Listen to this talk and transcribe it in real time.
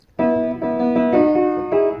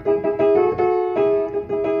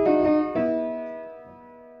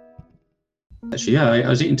actually. Yeah, I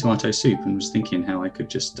was eating tomato soup and was thinking how I could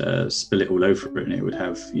just spill it all over it and it would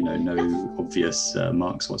have, no obvious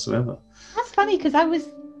marks whatsoever. That's funny because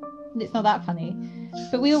it's not that funny,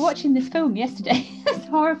 but we were watching this film yesterday, this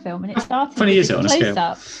horror film, and it started funny with is it on a close scale?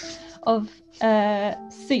 up of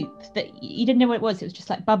soup that you didn't know what it was. It was just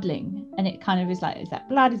like bubbling, and it kind of was like, is that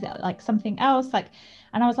blood? Is that like something else?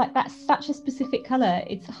 And I was like, that's such a specific color.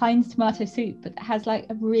 It's Heinz tomato soup, but it has like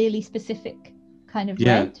a really specific kind of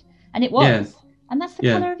red, and it was. Yeah. And that's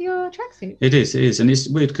the color of your tracksuit. It is, and it's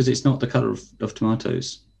weird because it's not the color of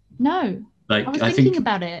tomatoes. No. Like I was thinking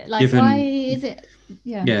about it. Like, why is it?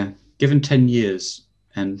 Yeah. Yeah. Given 10 years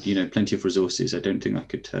and plenty of resources, I don't think I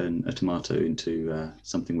could turn a tomato into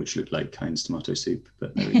something which looked like Heinz tomato soup.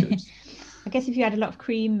 But there it goes. I guess if you had a lot of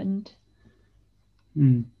cream and.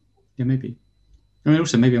 Yeah, maybe. I mean,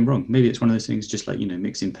 also maybe I'm wrong. Maybe it's one of those things, just like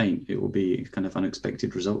mixing paint. It will be kind of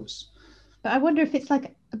unexpected results. But I wonder if it's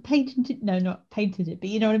like a patented. No, not patented, but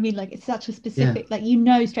you know what I mean. Like it's such a specific. Like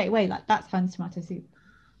straight away. Like that's Heinz tomato soup.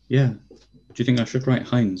 Yeah. Do you think I should write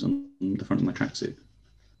Heinz on the front of my tracksuit?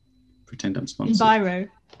 Pretend I'm sponsored. In biro.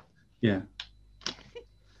 Yeah.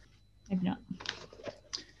 Maybe not.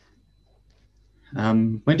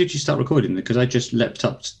 When did you start recording? Because I just leapt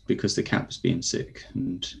up because the cat was being sick.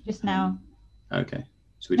 And just now. Okay.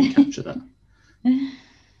 So we didn't capture that.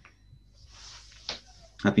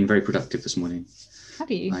 I've been very productive this morning.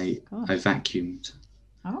 Have you? I vacuumed.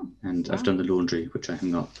 Oh. And I've done the laundry, which I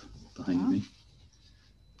hung up behind me.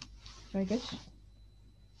 Very good.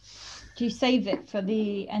 Do you save it for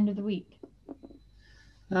the end of the week?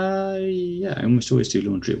 Yeah, I almost always do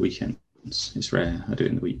laundry at weekends. It's rare I do it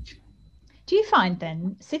in the week. Do you find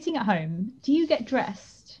then, sitting at home, do you get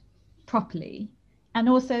dressed properly? And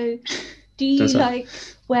also, do you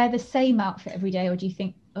wear the same outfit every day, or do you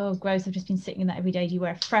think, oh, gross, I've just been sitting in that every day? Do you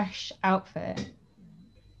wear a fresh outfit?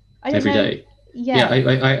 Every day? Yeah,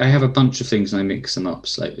 I have a bunch of things and I mix them up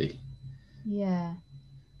slightly. Yeah.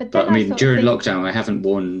 But I mean, during lockdown, I haven't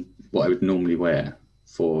worn what I would normally wear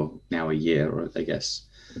for now a year, or I guess.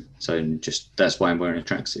 So that's why I'm wearing a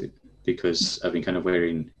tracksuit, because I've been kind of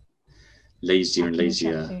wearing lazier and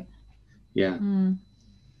lazier. Yeah. I'm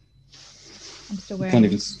still wearing.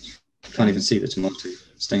 Can't even see the tomato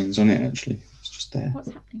stains on it. Actually, it's just there.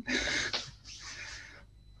 What's happening? I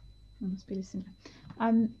must be listening.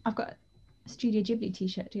 I've got a Studio Ghibli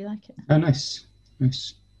T-shirt. Do you like it? Oh, nice.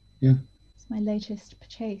 Yeah. It's my latest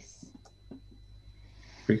purchase.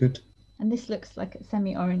 Pretty good. And this looks like a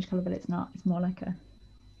semi-orange colour, but it's not. It's more like a.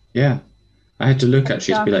 Yeah, I had to look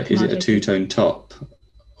actually to be like, is it a two-tone top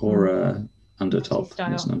or a under top?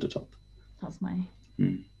 It's an under top. That's my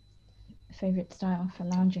favourite style for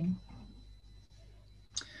lounging.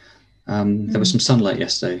 There was some sunlight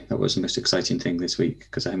yesterday. That was the most exciting thing this week,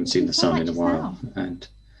 because I haven't seen the sun in a while. And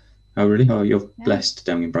oh really? Oh, you're blessed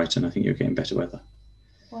down in Brighton. I think you're getting better weather.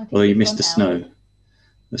 Well, although you missed the snow.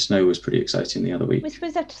 The snow was pretty exciting the other week. We're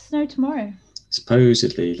supposed to have to snow tomorrow.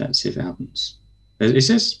 Supposedly, let's see if it happens. It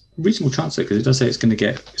says reasonable chance though, because it does say it's going to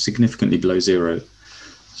get significantly below zero.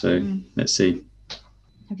 So let's see.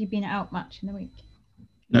 Have you been out much in the week?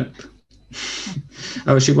 Nope.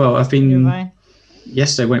 Oh, actually, well, I've been.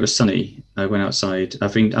 Yesterday when it was sunny, I went outside.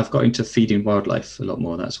 I've got into feeding wildlife a lot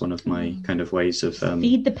more. That's one of my kind of ways of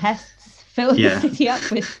feed the pests, fill the city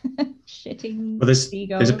up with shitting. Well,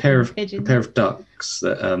 there's a pair of ducks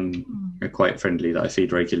that are quite friendly that I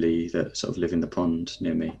feed regularly, that sort of live in the pond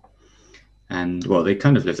near me. And well, they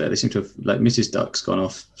kind of live there. They seem to have, like, Mrs. Duck's gone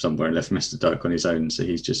off somewhere and left Mr. Duck on his own, so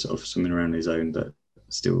he's just sort of swimming around on his own, but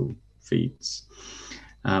still feeds.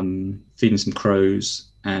 Feeding some crows.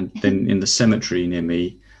 And then in the cemetery near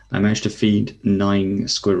me, I managed to feed 9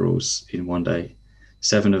 squirrels in one day,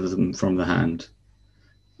 7 of them from the hand.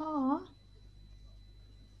 Aww.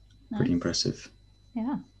 Pretty impressive.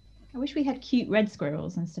 Yeah. I wish we had cute red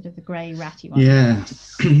squirrels instead of the grey ratty ones. Yeah.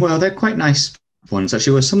 Well, they're quite nice ones,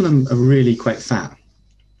 actually. Well, some of them are really quite fat.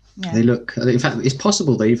 Yeah. They look, in fact, it's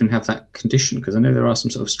possible they even have that condition, because I know there are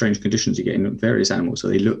some sort of strange conditions you get in various animals, so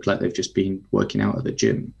they look like they've just been working out at the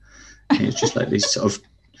gym. And it's just like these sort of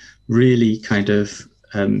really kind of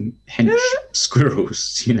hench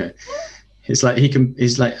squirrels, It's like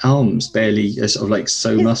his like arms barely are sort of like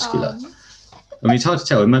so muscular. Arms. I mean, it's hard to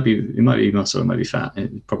tell. It might be muscle, it might be fat.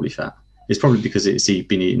 It's probably fat. It's probably because he's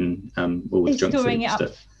been eating all the junk food. Storing it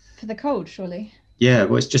up for the cold, surely. Yeah,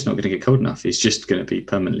 well, it's just not going to get cold enough. It's just going to be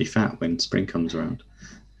permanently fat when spring comes around.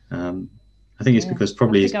 I think it's because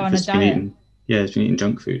probably it's been eating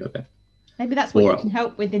junk food, I bet. Maybe that's what you can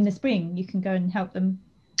help with in the spring. You can go and help them.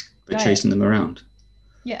 By chasing them around.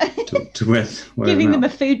 Yeah. to where giving them a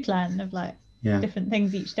food plan of different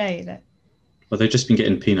things each day. Well, they've just been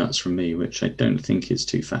getting peanuts from me, which I don't think is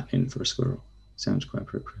too fattening for a squirrel. Sounds quite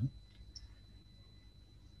appropriate.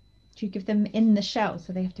 Do you give them in the shell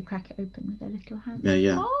so they have to crack it open with their little hands?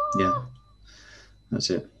 Yeah. Oh, Yeah. That's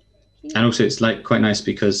it. cute. And also, it's like quite nice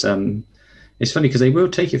because it's funny because they will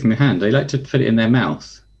take it from your hand. They like to put it in their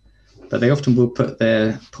mouth, but they often will put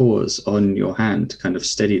their paws on your hand to kind of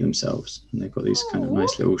steady themselves. And they've got these kind of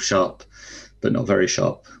nice little sharp, but not very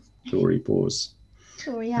sharp, clawy paws.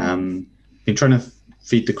 Been trying to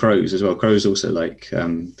feed the crows as well. Crows also like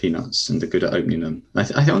peanuts and they're good at opening them. I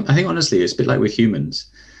think honestly, it's a bit like with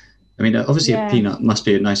humans. I mean, obviously a peanut must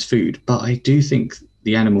be a nice food, but I do think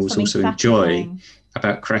the animals also enjoy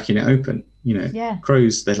about cracking it open. You know,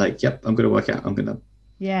 crows, they're like, yep, I'm going to work out. I'm going to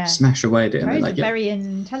smash away at it. Crows and they're like, are very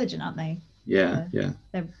intelligent, aren't they? Yeah.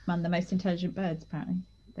 They're one of the most intelligent birds, apparently.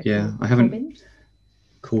 I haven't.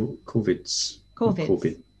 Corvids.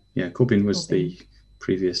 Yeah, Corbyn was the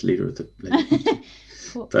previous leader of the Labour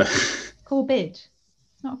Party. Corbyd. It's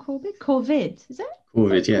not Corbyd. Corvid, is it?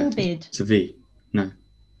 Corvid, yeah. Corbyd. It's a V. No.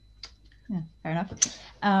 Yeah, fair enough.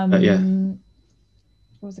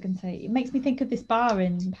 What was I going to say? It makes me think of this bar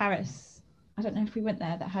in Paris. I don't know if we went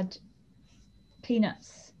there, that had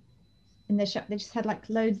peanuts in their shop. They just had like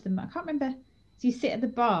loads of them. I can't remember. So you sit at the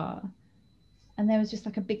bar and there was just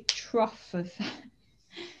like a big trough of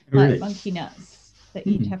like monkey nuts that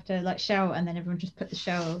you'd have to like shell, and then everyone just put the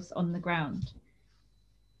shells on the ground.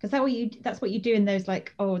 Because that's what you do in those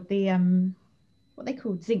like what they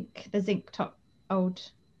called the zinc top old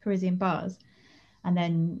Parisian bars. And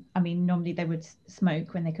then, I mean, normally they would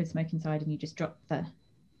smoke when they could smoke inside, and you just drop the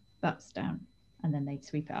butts down, and then they'd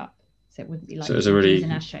sweep it up, so it wouldn't be like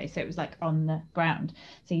an ashtray. So it was like on the ground.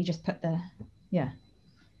 So you just put So it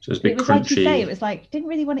was a big crunchy. Like you say, it was like didn't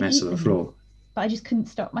really want to eat the floor, but I just couldn't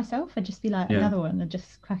stop myself. I'd just be like another one and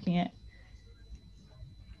just cracking it.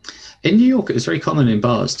 In New York, it was very common in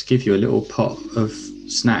bars to give you a little pot of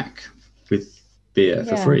snack with beer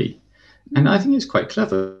for free. And I think it's quite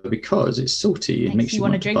clever because it's salty. It makes you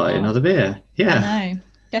want to buy another beer. Yeah, I know.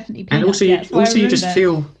 Definitely. And also, you just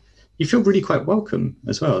feel really quite welcome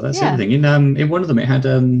as well. That's the other thing. In one of them, it had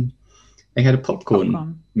they had a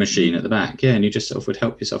popcorn machine at the back. Yeah, and you just sort of would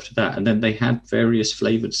help yourself to that. And then they had various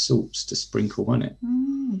flavored salts to sprinkle on it.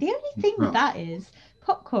 The only thing with that is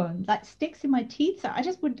popcorn like sticks in my teeth. So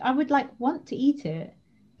I would like want to eat it,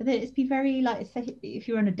 but then it'd be very like, say if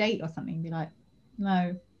you're on a date or something, be like,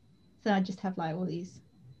 no. So I just have like all these.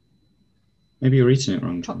 Maybe you're eating it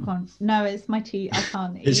wrong, popcorn. No, it's my teeth. I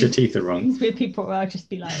can't eat. It's your teeth are wrong. These weird people where I'll just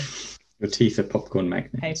be like, your teeth are popcorn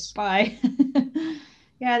magnets. Okay, bye.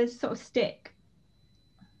 Yeah, this sort of stick.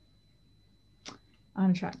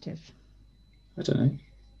 Unattractive. I don't know.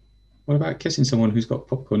 What about kissing someone who's got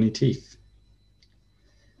popcorny teeth?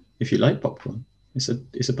 If you like popcorn, it's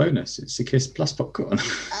a bonus. It's a kiss plus popcorn.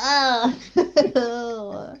 Oh.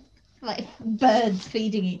 Like birds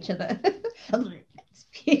feeding each other.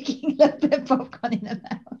 Puking a little bit of popcorn in their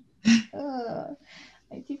mouth. Oh,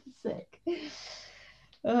 makes you feel sick.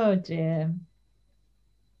 Oh dear.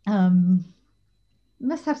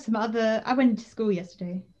 Must have some other. I went to school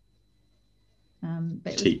yesterday. But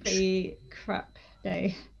it was a pretty crap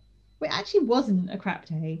day. Well, it actually wasn't a crap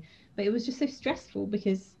day, but it was just so stressful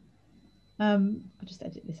because I'll just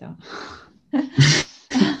edit this out.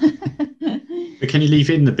 But can you leave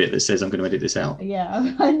in the bit that says I'm going to edit this out?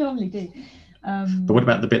 Yeah, I normally do. But what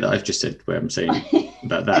about the bit that I've just said where I'm saying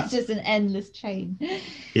about that? It's just an endless chain.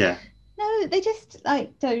 Yeah. No, they just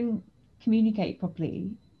like don't communicate properly.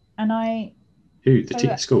 And Who?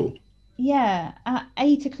 The school? Yeah, at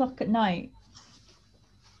 8:00 at night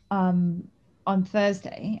on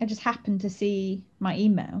Thursday, I just happened to see my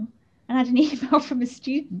email and I had an email from a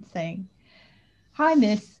student saying, "Hi,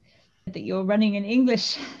 miss, that you're running an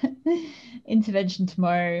English intervention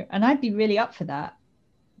tomorrow, and I'd be really up for that.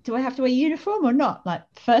 Do I have to wear a uniform or not?" Like,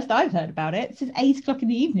 first I've heard about it. It's 8:00 in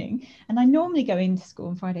the evening, and I normally go into school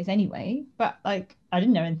on Fridays anyway, but like I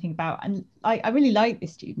didn't know anything about, and I really like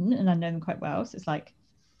this student and I know them quite well, so it's like,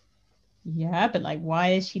 yeah, but like,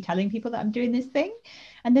 why is she telling people that I'm doing this thing?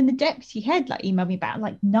 And then the deputy head like emailed me about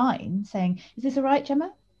like 9 saying, "Is this all right,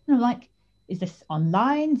 Gemma?" And I'm like, "Is this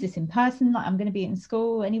online? Is this in person? Like, I'm going to be in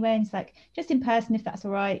school anyway." And it's like, "Just in person, if that's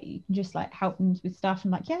all right. You can just like help them with stuff."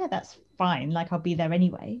 I'm like, "Yeah, that's fine. Like, I'll be there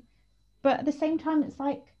anyway." But at the same time, it's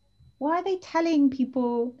like, why are they telling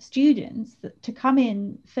students that to come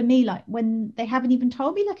in for me, like when they haven't even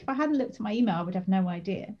told me? Like, if I hadn't looked at my email, I would have no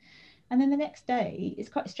idea. And then the next day, it's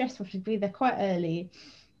quite stressful to be there quite early.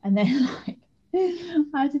 And then like,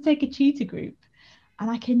 I had to take a tutor group.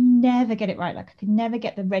 And I can never get it right. Like, I can never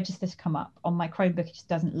get the register to come up on my Chromebook. It just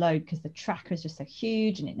doesn't load because the tracker is just so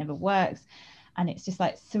huge and it never works. and it's just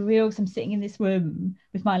like surreal because I'm sitting in this room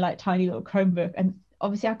with my like tiny little Chromebook, and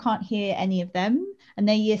obviously I can't hear any of them, and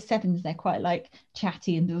they're year sevens, they're quite like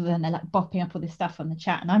chatty and they're like bopping up all this stuff on the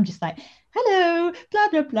chat, and I'm just like, hello, blah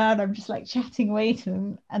blah blah, and I'm just like chatting away to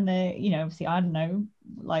them, and they're, you know, obviously I don't know,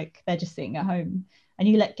 like they're just sitting at home, and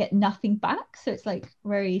you like get nothing back, so it's like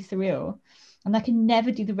very surreal. And I can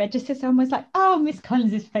never do the register, so I'm always like, oh, Miss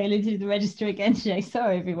Collins is failing to do the register again today,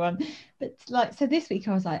 sorry everyone. But like, so this week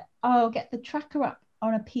I was like, oh, I'll get the tracker up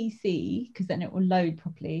on a PC because then it will load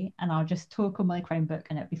properly, and I'll just talk on my Chromebook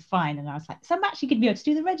and it'll be fine. And I was like, so I'm actually going to be able to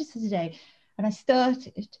do the register today. And I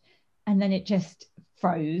started, and then it just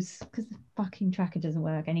froze because the fucking tracker doesn't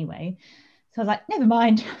work anyway. So I was like, never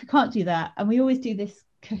mind, I can't do that. And we always do this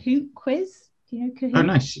Kahoot quiz. Do you know Kahoot? Oh,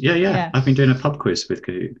 nice. Yeah. I've been doing a pub quiz with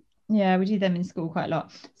Kahoot. Yeah, we do them in school quite a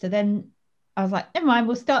lot. So then I was like, never mind,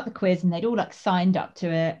 we'll start the quiz, and they'd all like signed up to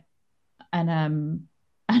it. And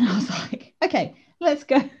I was like, okay, let's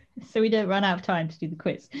go. So we don't run out of time to do the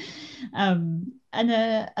quiz. And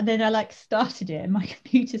then I like started it, and my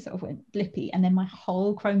computer sort of went blippy, and then my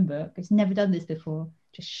whole Chromebook, it's never done this before,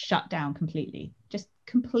 just shut down completely. Just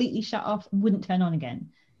completely shut off, wouldn't turn on again.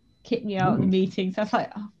 Kicked me out of the meeting. So I was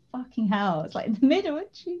like, oh fucking hell. It's like in the middle of a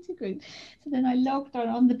tutor group. So then I logged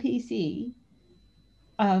on the PC.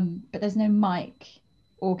 But there's no mic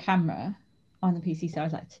or camera on the PC, so I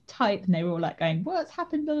was like to type, and they were all like going, what's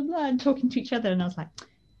happened, blah blah blah, and talking to each other, and I was like,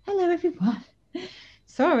 hello everyone,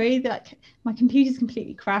 sorry that my computer's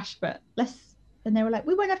completely crashed, but and they were like,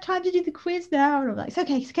 we won't have time to do the quiz now, and I'm like, it's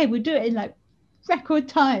okay, we'll do it in like record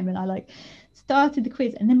time. And I like started the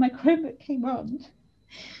quiz, and then my Chromebook came on,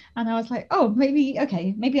 and I was like, oh, maybe I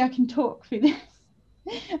can talk through this.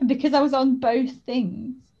 And because I was on both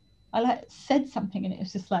things, I like said something, and it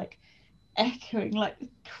was just like echoing like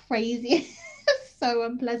crazy. So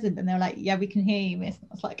unpleasant. And they were like, yeah, we can hear you, miss. And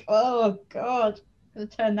I was like, oh god, I'm gonna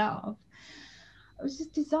turn that off. It was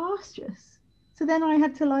just disastrous. So then I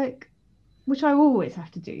had to like, which I always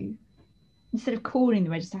have to do, instead of calling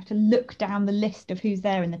the register, I have to look down the list of who's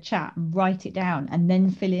there in the chat and write it down, and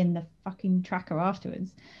then fill in the fucking tracker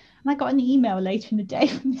afterwards. And I got an email later in the day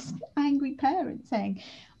from this angry parent saying,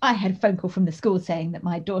 I had a phone call from the school saying that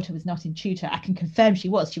my daughter was not in tutor. I can confirm she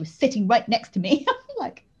was. She was sitting right next to me. I'm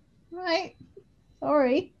like, right,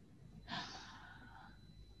 sorry.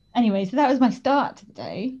 Anyway, so that was my start to the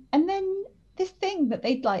day. And then this thing that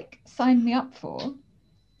they'd like signed me up for.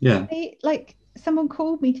 Yeah. They like, someone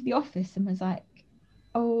called me to the office and was like,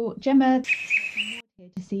 oh, Gemma, here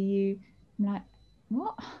to see you. I'm like,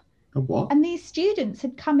 what? What? And these students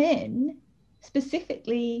had come in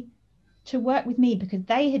specifically to work with me because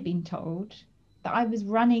they had been told that I was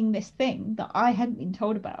running this thing that I hadn't been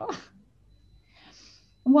told about.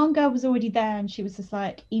 And one girl was already there, and she was just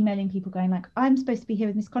like emailing people going like, I'm supposed to be here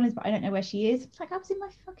with Miss Collins, but I don't know where she is. It's like, I was in my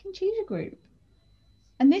fucking tutor group.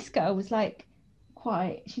 And this girl was like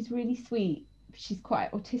she's really sweet. She's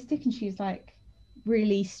quite autistic, and she's like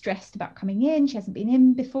really stressed about coming in. She hasn't been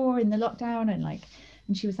in before in the lockdown,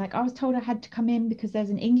 and she was like, I was told I had to come in because there's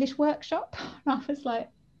an English workshop. And I was like,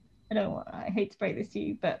 I hate to break this to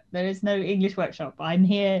you, but there is no English workshop. I'm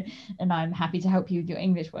here and I'm happy to help you with your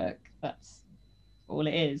English work. That's all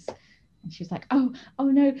it is. And she was like, oh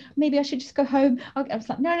no, maybe I should just go home. I was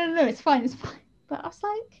like, no, it's fine. But I was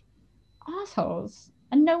like, assholes.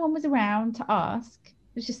 And no one was around to ask.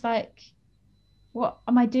 It was just like, what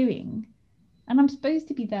am I doing? And I'm supposed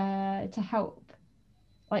to be there to help,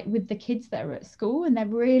 like with the kids that are at school, and they're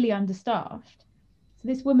really understaffed. So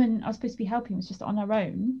this woman I was supposed to be helping was just on her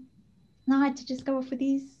own, and I had to just go off with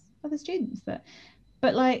these other students. But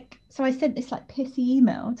like, so I sent this like pissy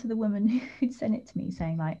email to the woman who'd sent it to me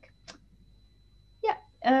saying like,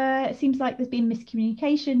 yeah, it seems like there's been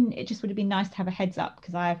miscommunication. It just would have been nice to have a heads up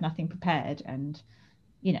because I have nothing prepared, and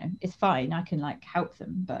you know, it's fine, I can like help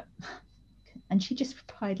them. But and she just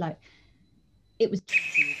replied like, it was to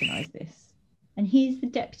organize this, and he's the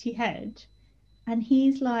deputy head, and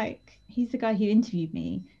he's the guy who interviewed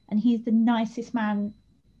me, and he's the nicest man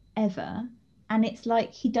ever. And it's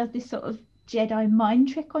like he does this sort of Jedi mind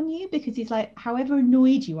trick on you, because he's like, however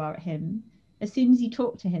annoyed you are at him, as soon as you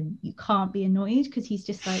talk to him, you can't be annoyed, because he's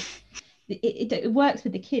just like, it works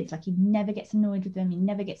with the kids. Like, he never gets annoyed with them, he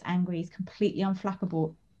never gets angry, he's completely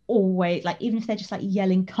unflappable always. Like, even if they're just like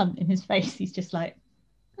yelling cunt in his face, he's just like,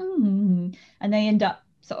 and they end up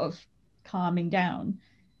sort of calming down.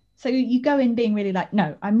 So you go in being really like,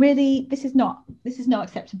 no, this is not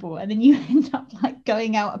acceptable. And then you end up like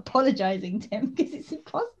going out apologizing to him because it's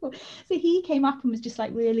impossible. So he came up and was just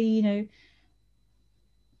like really, you know,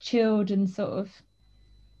 chilled and sort of,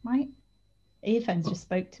 my earphones just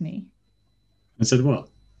spoke to me. I said what?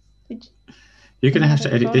 You're going to have to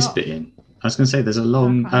Never edit got this off. bit in. I was going to say there's a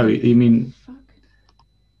long. can't Oh, hear you mean Fuck.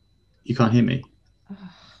 you can't hear me?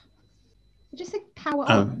 It just said power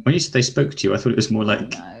Oh, on. when you said they spoke to you, I thought it was more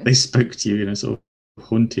like no. they spoke to you in a sort of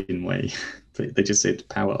haunting way. They just said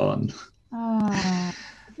power on. It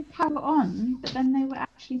said power on, but then they were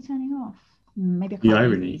actually turning off. Maybe I can't The use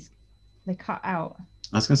irony. these. They cut out.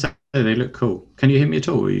 I was going to say they look cool. Can you hear me at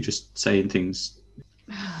all? Or are you just saying things?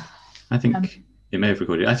 I think it may have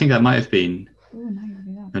recorded. I think that might have been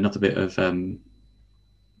another bit of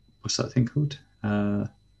what's that thing called? The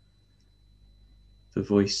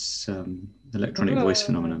voice, electronic voice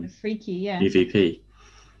phenomenon. Freaky, yeah. EVP.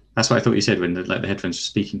 That's what I thought you said when the headphones were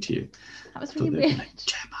speaking to you. That was really weird. Like,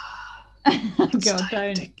 Gemma. Oh God,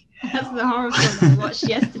 don't. That's the horror film I watched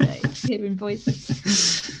yesterday. Hearing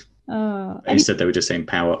voices. You said they were just saying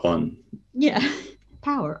power on. Yeah,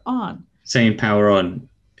 power on. Saying power on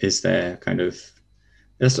is their kind of,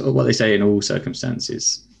 that's what they say in all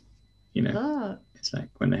circumstances. You know, it's like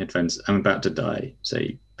when the headphones, I'm about to die,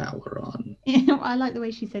 say power on. Yeah, I like the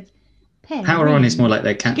way she says power on is more like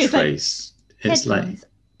their catchphrase. Like, it's like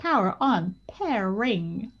power on,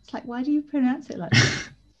 pairing. It's like, why do you pronounce it like that?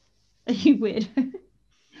 Are you weird?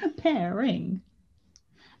 Pairing.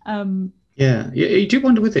 Yeah, you do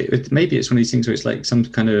wonder with it. Maybe it's one of these things where it's like some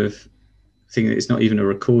kind of thing that it's not even a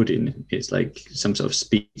recording. It's like some sort of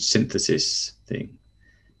speech synthesis thing,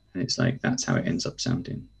 and it's like that's how it ends up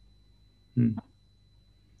sounding.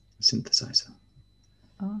 Synthesizer.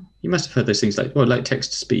 You must have heard those things like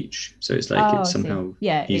text to speech. So it's like it's somehow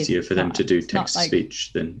easier for them to do text to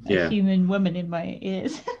speech than a human woman in my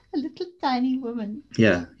ears. A little tiny woman.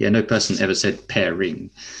 Yeah. No person ever said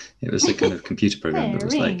pairing. It was a kind of computer program that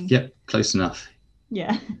was like, yep, close enough.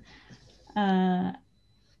 Yeah.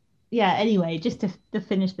 Anyway, just to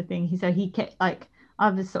finish the thing, he kept like,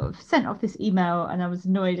 I was sort of sent off this email and I was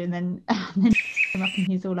annoyed, and then came up and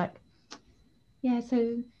he's all like, yeah,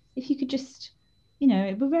 so if you could just,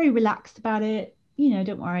 we're very relaxed about it,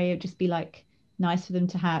 don't worry, it'd just be like nice for them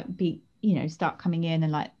to start coming in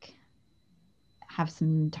and like have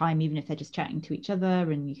some time, even if they're just chatting to each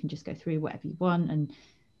other, and you can just go through whatever you want. And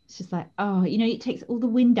it's just like, it takes all the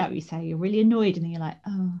wind out. You say you're really annoyed, and then you're like,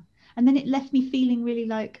 oh. And then it left me feeling really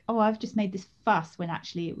like, oh, I've just made this fuss when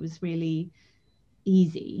actually it was really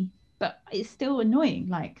easy. But it's still annoying.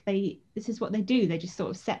 Like this is what they do. They just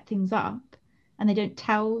sort of set things up and they don't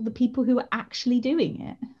tell the people who are actually doing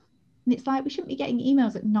it. And it's like, we shouldn't be getting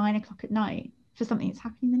emails at 9:00 at night for something that's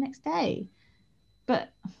happening the next day.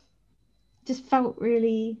 But just felt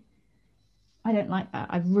really, I don't like that.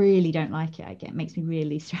 I really don't like it. It makes me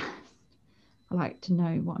really stressed. I like to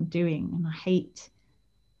know what I'm doing, and I hate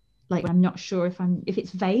like I'm not sure if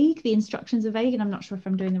it's vague, the instructions are vague and I'm not sure if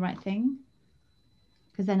I'm doing the right thing,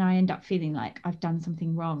 because then I end up feeling like I've done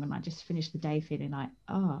something wrong, and I just finish the day feeling like,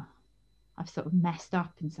 oh, I've sort of messed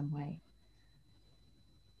up in some way,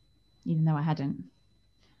 even though I hadn't.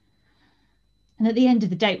 And at the end of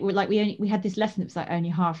the day, we had this lesson that was like only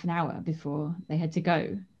half an hour before they had to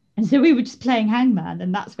go. And so we were just playing Hangman,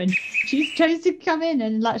 and that's when she chose to come in,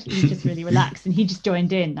 and like, he was just really relaxed, and he just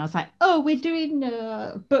joined in. And I was like, oh, we're doing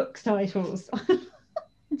book titles. And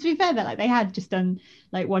to be fair, that like they had just done,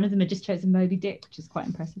 like one of them had just chosen Moby Dick, which is quite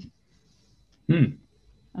impressive.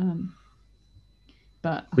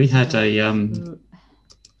 But we had an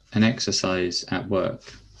exercise at work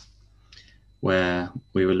where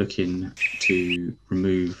we were looking to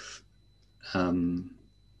remove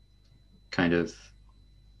kind of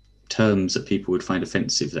terms that people would find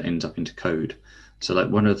offensive that end up into code. So like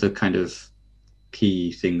one of the kind of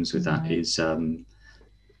key things with that is a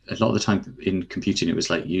lot of the time in computing it was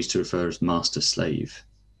like used to refer as master slave.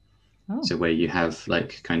 So where you have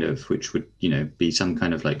like kind of, which would be some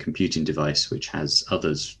kind of like computing device which has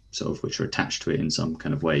others sort of which are attached to it in some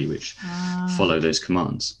kind of way which follow those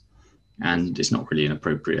commands, and it's not really an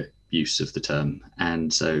appropriate use of the term,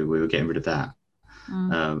 and so we were getting rid of that.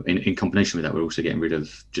 In combination with that, we're also getting rid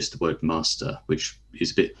of just the word master, which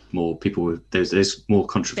is a bit more there's more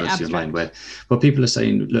controversy online where people are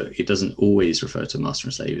saying, look, it doesn't always refer to master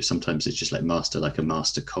and slave. Sometimes it's just like master, like a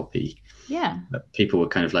master copy. Yeah. But people were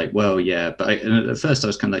kind of like, well, yeah, but at first I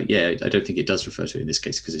was kind of like, yeah, I don't think it does refer to it in this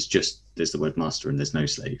case because it's just there's the word master and there's no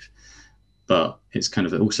slave. But it's kind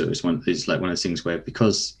of also it's like one of those things where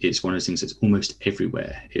because it's one of those things that's almost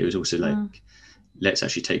everywhere. It was also like let's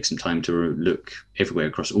actually take some time to look everywhere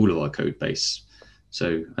across all of our code base.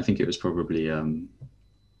 So I think it was probably a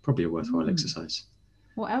worthwhile exercise.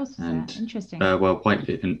 What else is there? Interesting. Well,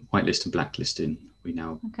 whitelist and blacklisting we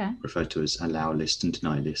now refer to as allow list and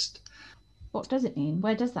deny list. What does it mean?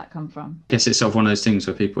 Where does that come from? I guess it's sort of one of those things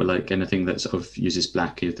where people are like anything that sort of uses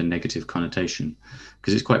black with a negative connotation,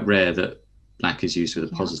 because it's quite rare that black is used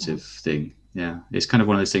with a positive thing. Yeah, it's kind of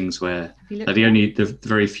one of those things where like the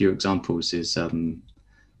very few examples is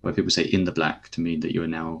where people say in the black to mean that you are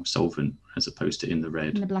now solvent as opposed to in the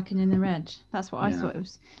red. In the black and in the red. That's what I thought it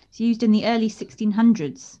was. It's used in the early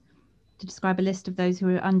 1600s to describe a list of those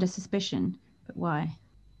who are under suspicion. But why?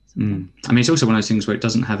 I mean, it's also one of those things where it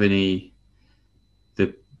doesn't have any,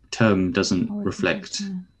 the term doesn't reflect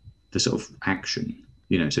the sort of action,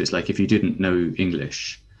 you know, so it's like if you didn't know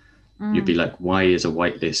English, you'd be like, why is a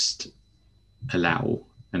white list allow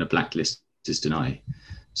and a black list is deny?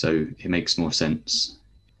 So it makes more sense.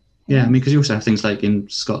 Yeah, I mean, because you also have things like in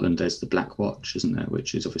Scotland, there's the Black Watch, isn't there?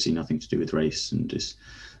 Which is obviously nothing to do with race and is,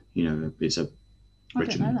 you know, it's a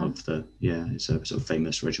regiment of the, it's a sort of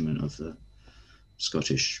famous regiment of the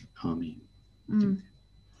Scottish Army.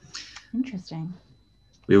 Interesting.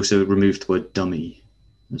 We also removed the word dummy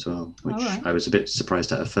as well, which I was a bit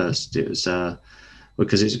surprised at first. It was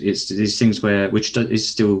because it's these things which is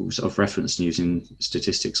still sort of referenced and used in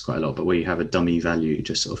statistics quite a lot, but where you have a dummy value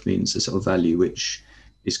just sort of means a sort of value which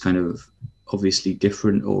is kind of obviously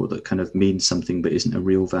different or that kind of means something but isn't a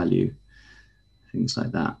real value, things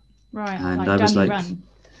like that. Right. And I was like,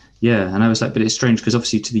 and I was like, but it's strange because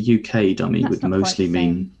obviously to the UK, dummy would mostly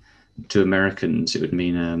mean, to Americans, it would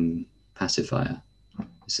mean pacifier.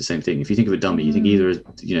 It's the same thing. If you think of a dummy, you think either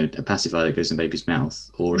a pacifier that goes in a baby's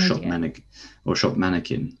mouth or a shop mannequin. Or a shop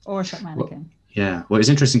mannequin. Well, it's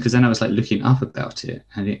interesting because then I was like looking up about it,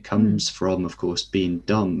 and it comes from, of course, being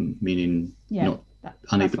dumb, meaning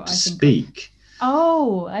unable to speak.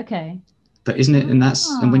 Oh, okay. But isn't it?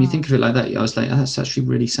 And when you think of it like that, I was like, that's actually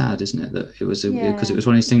really sad, isn't it? That it was because it was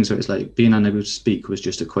one of these things where it's like being unable to speak was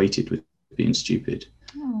just equated with being stupid.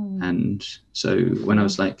 Oh. And so when I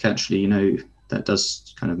was like, actually, that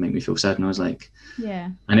does kind of make me feel sad. And I was like,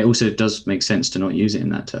 and it also does make sense to not use it in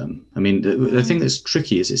that term. I mean, the thing that's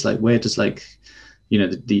tricky is it's like, where does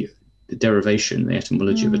the derivation, the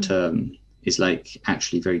etymology of a term is like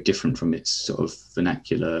actually very different from its sort of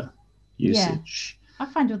vernacular usage. I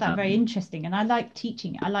find all that very interesting, and I like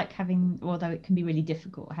teaching. I like having, although it can be really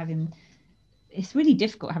difficult it's really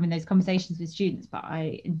difficult having those conversations with students, but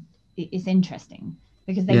it's interesting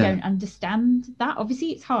because they don't understand that. Obviously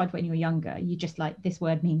it's hard when you're younger. You just like, this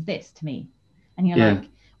word means this to me, and you're like,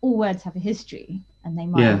 all words have a history and they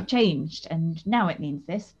might have changed, and now it means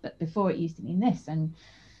this, but before it used to mean this, and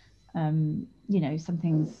some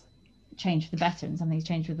things change for the better and some things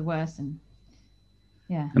change for the worse. And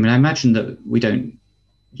I mean, I imagine that we don't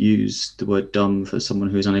use the word dumb for someone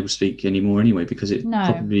who is unable to speak anymore anyway, because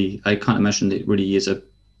probably, I can't imagine that it really is a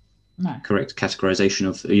correct categorization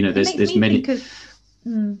of, there's many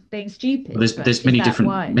being stupid. There's many different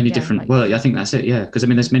well, I think that's it, because I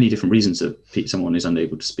mean there's many different reasons that someone is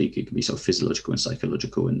unable to speak. It can be sort of physiological and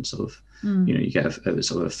psychological, and sort of you get a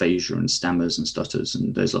sort of aphasia and stammers and stutters,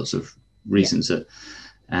 and there's lots of reasons that,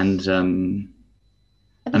 and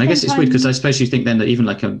I guess it's weird because I suppose you think then that even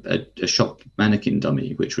like a shop mannequin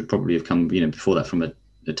dummy, which would probably have come before that from a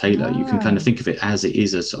tailor, you can kind of think of it as it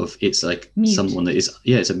is a sort of, it's like mute. Someone that is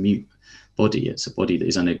it's a mute body. It's a body that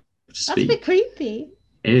is unable to speak. That's a bit creepy.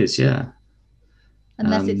 It is,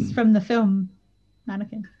 unless it's from the film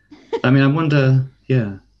Mannequin. I mean, I wonder,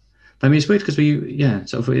 but I mean it's weird because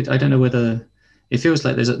I don't know whether it feels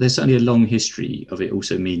like there's certainly a long history of it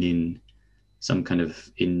also meaning some kind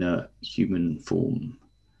of inert human form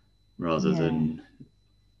rather than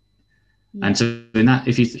and so in that,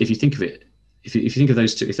 if you think of it, if you think of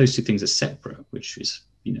those two things as separate, which is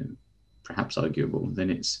perhaps arguable, then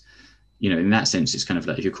it's in that sense it's kind of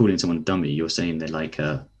like if you're calling someone a dummy, you're saying they're like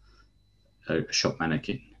a shop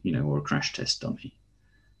mannequin, or a crash test dummy.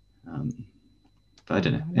 But I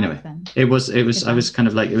don't know. Anyway, it was I was kind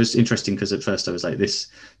of like, it was interesting because at first I was like, this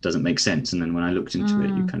doesn't make sense, and then when I looked into it,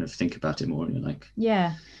 you kind of think about it more and you're like,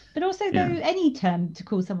 but also though any term to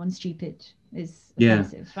call someone stupid is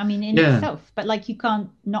offensive. I mean in itself, but like you can't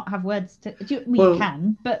not have words you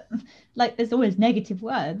can, but like there's always negative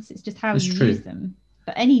words, it's just how you use them.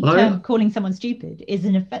 But any term calling someone stupid is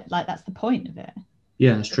an effect, like that's the point of it.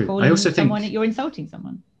 Yeah, that's true. I also think you're insulting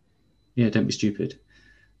someone. Yeah, don't be stupid.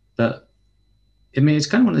 But I mean, it's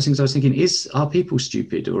kind of one of those things I was thinking, are people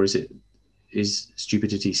stupid, or is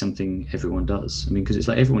stupidity something everyone does? I mean, because it's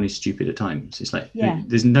like everyone is stupid at times. It's like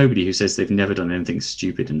there's nobody who says they've never done anything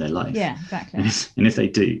stupid in their life. Yeah, exactly. And if they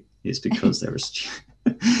do, it's because they're a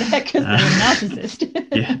because they're a narcissist.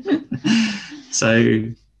 So,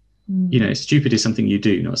 stupid is something you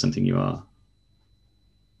do, not something you are.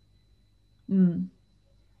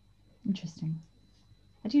 Interesting.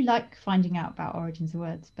 I do like finding out about origins of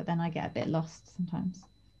words, but then I get a bit lost sometimes.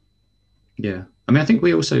 Yeah, I mean, I think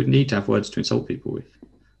we also need to have words to insult people with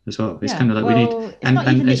as well. It's Yeah. kind of like we need, It's not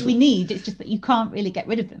even that we need, it's just that you can't really get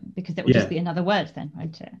rid of them because it will just be another word then,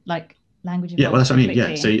 won't it? Like language evolves. Yeah, well, that's what I mean.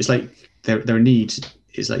 quickly. Yeah, so it's like there are needs.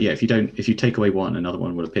 It's like, yeah, if you take away one, another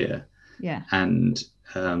one will appear. Yeah. And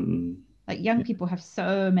like young people have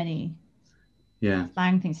so many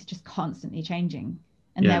slang things, it's just constantly changing,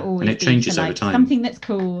 and they're always, and it changes over time. Something that's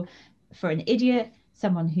cool for an idiot,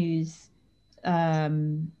 someone who's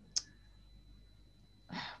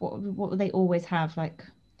what will they always have, like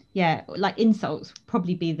insults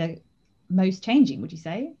probably be the most changing, would you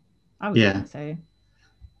say? I would think so.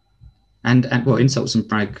 And well, insults and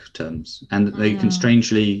brag terms, and they can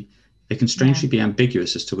strangely be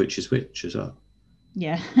ambiguous as to which is which as well.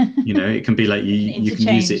 Yeah. It can be like you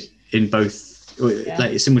can use it in both,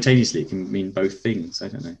 like simultaneously. It can mean both things. I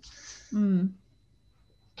don't know.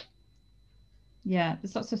 Yeah,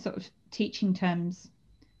 there's lots of sort of teaching terms.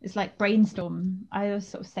 It's like brainstorm. I always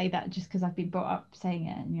sort of say that just because I've been brought up saying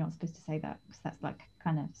it, and you're not supposed to say that because that's like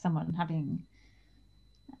kind of someone having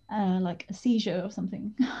like a seizure or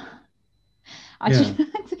something.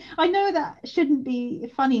 I know that shouldn't be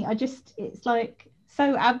funny. It's like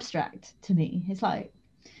so abstract to me. It's like,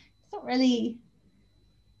 it's not really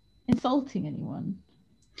insulting anyone,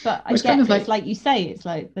 but I get it's like you say, it's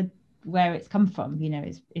like where it's come from,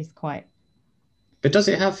 is quite. But does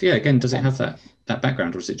it have does it have that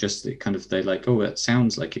background, or is it just kind of, they like, oh, that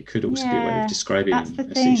sounds like it could also be a way of describing that's the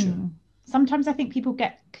thing. Seizure. Sometimes I think people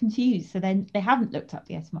get confused, so then they haven't looked up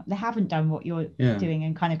the etymology, they haven't done what you're doing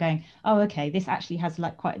and kind of going, oh, okay, this actually has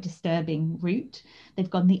like quite a disturbing root. They've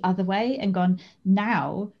gone the other way and gone,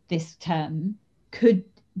 now this term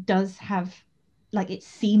does have, like, it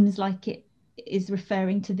seems like it is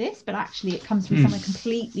referring to this, but actually it comes from somewhere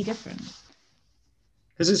completely different.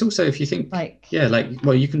 Because it's also, if you think,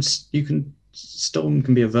 well, you can storm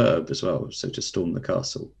can be a verb as well, so to storm the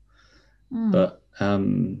castle. But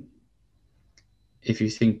if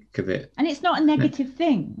you think of it, and it's not a negative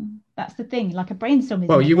thing. That's the thing. Like a brainstorm is.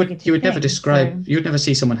 Well, you would never describe. You would never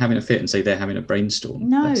see someone having a fit and say they're having a brainstorm.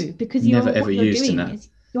 No, that's because what you're doing is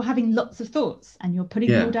you're having lots of thoughts and you're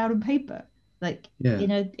putting them all down on paper, like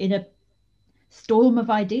in a storm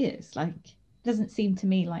of ideas. Like, it doesn't seem to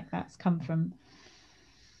me like that's come from.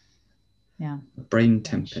 Yeah. A brain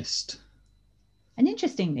tempest. And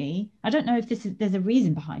interestingly, I don't know if there's a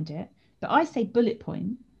reason behind it, but I say bullet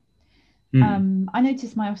point. I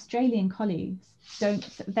noticed my Australian colleagues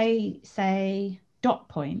they say dot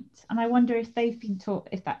point, and I wonder if they've been taught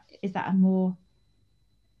if that is a more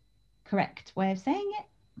correct way of saying it.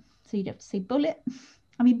 So you'd have to say bullet.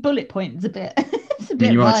 I mean, bullet point is a bit. It's a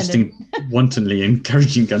bit. You violent. are just wantonly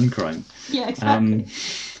encouraging gun crime. Yeah, exactly.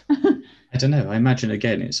 I don't know. I imagine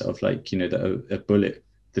again, it's sort of like, that a bullet.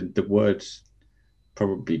 The word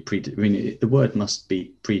probably the word must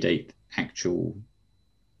predate actual.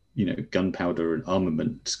 Gunpowder and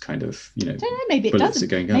armament kind of, I don't know, maybe it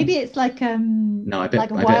doesn't. Maybe it's like no, I bet,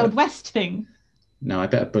 like a Wild West thing. No, I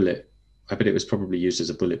bet it was probably used as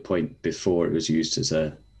a bullet point before it was used as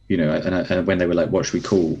a, and when they were like, what should we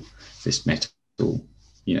call this metal,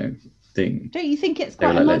 thing? Don't you think it's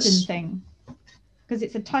quite a modern thing? Because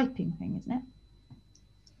it's a typing thing, isn't it?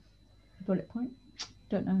 Bullet point?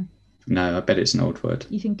 Don't know. No, I bet it's an old word.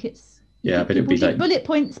 You think it's? I bet it'd be like bullet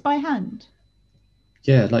points by hand.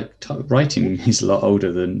 Yeah, like writing is a lot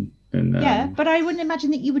older than yeah, but I wouldn't imagine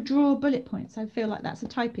that you would draw bullet points. I feel like that's a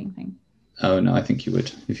typing thing. Oh no, I think you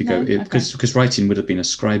would if you go, because writing would have been a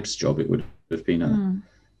scribe's job. It would have been and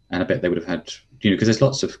I bet they would have had, because there's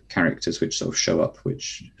lots of characters which sort of show up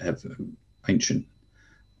which have ancient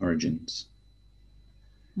origins.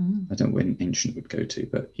 I don't know when ancient would go to,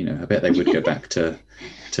 but I bet they would go back to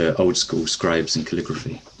old school scribes and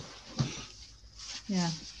calligraphy. Yeah.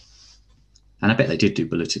 And I bet they did do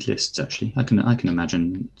bulleted lists. Actually, I can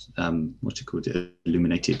imagine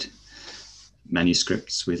illuminated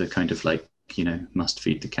manuscripts with a kind of like, must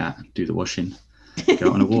feed the cat, do the washing,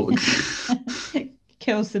 go on a walk,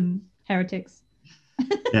 kill some heretics.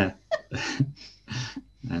 Yeah,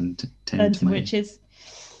 and tend to my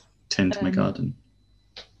garden.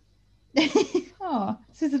 Oh,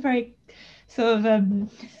 this is a very sort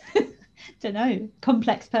of don't know,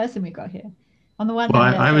 complex person we've got here. On the one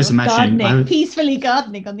hand, I was imagining peacefully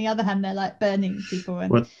gardening. On the other hand, they're like burning people.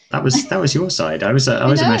 Well, that was your side. I was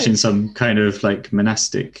imagining some kind of like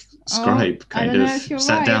monastic scribe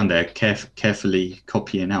sat down there carefully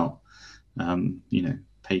copying out,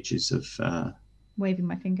 pages of. Waving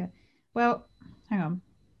my finger. Well, hang on.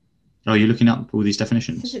 Oh, you're looking up all these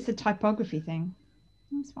definitions. It's a typography thing.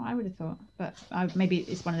 That's what I would have thought, but maybe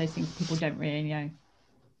it's one of those things people don't really know.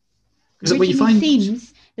 So what you find,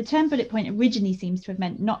 the term bullet point originally seems to have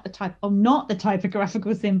meant not the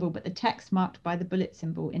typographical symbol, but the text marked by the bullet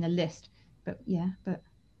symbol in a list. But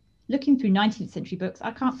looking through 19th century books,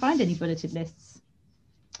 I can't find any bulleted lists.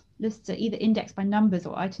 Lists are either indexed by numbers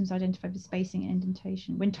or items identified with spacing and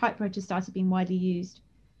indentation. When typewriters started being widely used,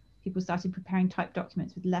 people started preparing typed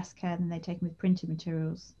documents with less care than they'd taken with printed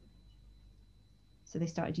materials. So they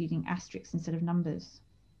started using asterisks instead of numbers.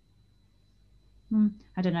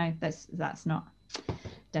 I don't know. That's not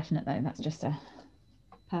definite though. That's just a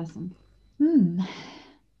person. I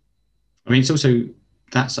mean, it's also,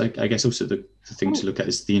 that's I guess also the thing to look at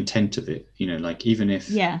is the intent of it. You know, like even if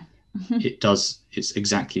it's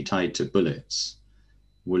exactly tied to bullets,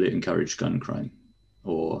 will it encourage gun crime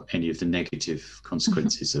or any of the negative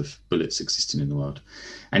consequences of bullets existing in the world?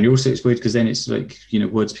 And also it's weird because then it's like, you know,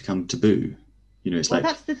 words become taboo. You know, it's like,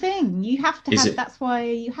 that's the thing. You have to have. That's why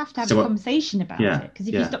you have to have a conversation about it. Because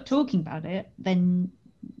if you stop talking about it, then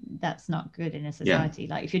that's not good in a society.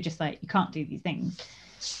 Like if you're just like, you can't do these things,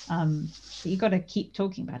 but you got to keep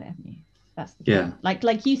talking about it, haven't you? That's the thing.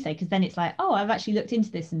 Like you say, because then it's like, oh, I've actually looked into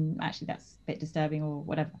this, and actually that's a bit disturbing or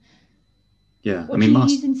whatever. Yeah, what do you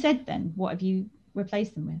use instead then? What have you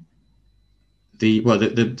replaced them with?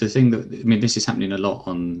 The thing that, I mean, this is happening a lot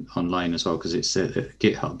online as well, because it's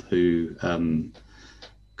GitHub who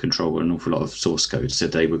control an awful lot of source code,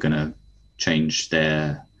 said they were going to change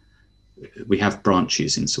their. We have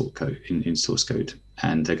branches in source code,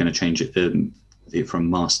 and they're going to change it from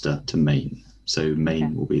master to main. So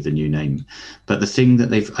main will be the new name. But the thing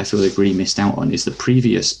that I feel they've really missed out on is the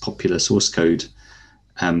previous popular source code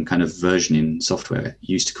kind of versioning software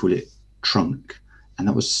used to call it trunk. And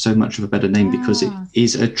that was so much of a better name because it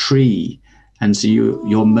is a tree. And so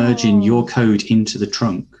you're merging your code into the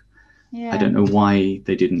trunk. Yeah. I don't know why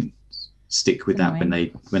they didn't stick with that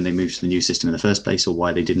when they moved to the new system in the first place, or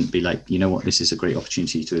why they didn't be like, you know what, this is a great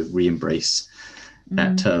opportunity to re-embrace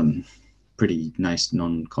that term. Pretty nice,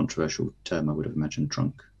 non-controversial term, I would have imagined,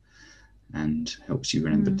 trunk. And helps you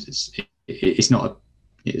remember it is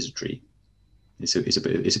a tree. It's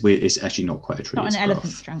actually not quite a tree. Not an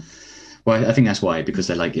elephant's trunk. Well, I think that's why, because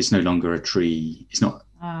they're like, it's no longer a tree. It's not.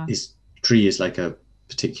 Tree is like a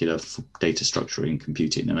particular data structure in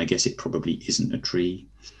computing, and I guess it probably isn't a tree.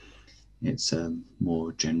 It's a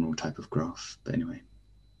more general type of graph. But anyway,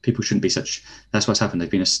 people shouldn't be such. That's what's happened. They've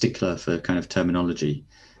been a stickler for kind of terminology,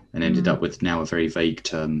 and ended up with now a very vague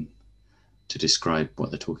term to describe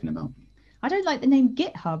what they're talking about. I don't like the name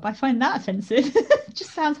GitHub. I find that offensive. It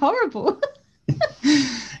just sounds horrible.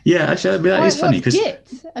 Yeah, actually, that is funny because Git.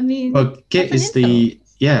 I mean, well, Git is it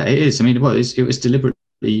is. I mean, well, it was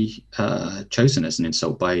deliberately chosen as an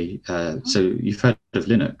insult by. So you've heard of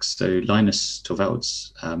Linux. So Linus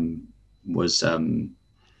Torvalds was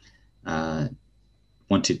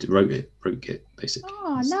wrote Git basically.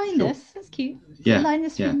 Oh, Linus, that's cute. Yeah,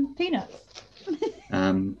 Linus from Peanuts.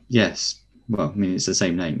 Yes. Well, I mean, it's the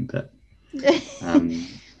same name, but.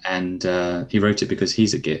 And he wrote it because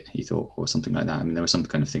he's a Git, he thought, or something like that. I mean, there was some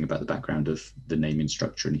kind of thing about the background of the naming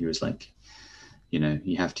structure, and he was like, you know,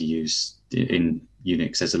 you have to use, in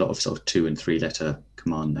Unix, there's a lot of sort of 2 and 3 letter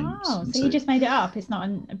command names. Oh, so you just made it up. It's not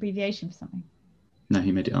an abbreviation for something. No,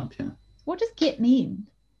 he made it up, yeah. What does Git mean?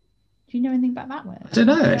 Do you know anything about that word? I don't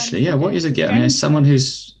know, actually. Yeah, what is a Git? I mean, it's someone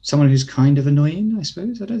who's kind of annoying, I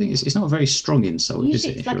suppose. I don't think it's not a very strong insult, is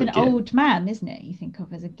it? It's like an old man, isn't it? You think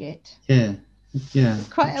of as a Git. Yeah. Yeah,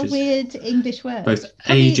 quite a weird English word. Both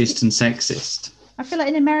ageist and sexist. I feel like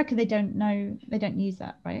in America they don't use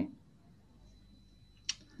that, right?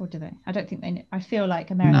 Or do they? I don't think they. I feel like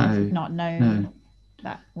Americans have not known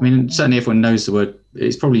that. I mean, certainly everyone knows the word.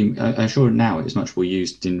 It's probably. I'm sure now it's much more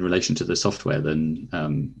used in relation to the software than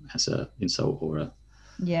as an insult or a.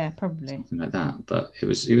 Yeah, probably something like that. But it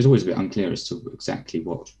was always a bit unclear as to exactly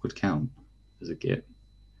what would count as a Git.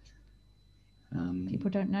 People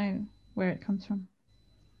don't know where it comes from.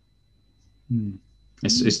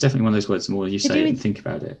 It's definitely one of those words. The more you say it and think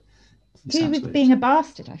about it, to do with being a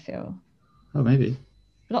bastard, I feel. Oh, maybe.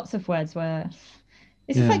 Lots of words were.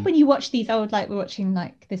 It's just like when you watch these old, like we're watching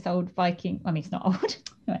like this old Viking. I mean, it's not old.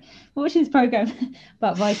 Anyway, we're watching this program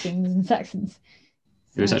about Vikings and Saxons.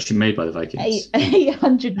 It was actually made by the Vikings.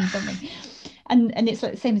 800 and something, and it's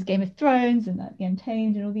like the same as Game of Thrones and like the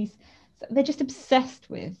Untamed and all these. So they're just obsessed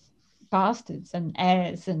with bastards and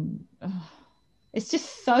heirs, and it's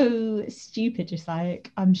just so stupid. Just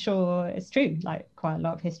like, I'm sure it's true, like quite a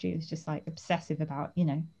lot of history is just like obsessive about, you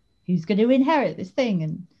know, who's going to inherit this thing,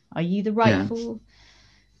 and are you the rightful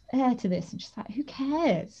heir to this? And just like, who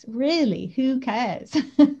cares, really? Who cares?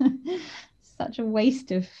 such a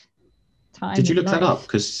waste of time. Did you look that life. up?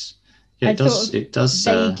 Because yeah, I it does. sort of It does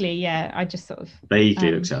vaguely, yeah. I just sort of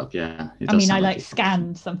vaguely looks it up. Yeah, it does I mean, I sound like it.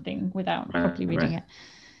 scanned something without properly reading it.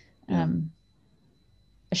 Yeah.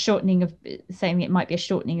 A shortening of saying it might be a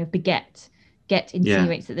shortening of beget. Get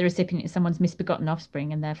insinuates that the recipient is someone's misbegotten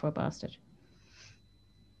offspring and therefore a bastard.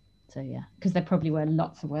 So yeah, because there probably were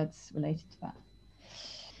lots of words related to that.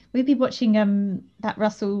 We've been watching that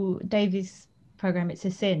Russell Davies program, It's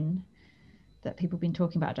a Sin, that people have been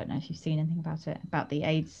talking about. I don't know if you've seen anything about it, about the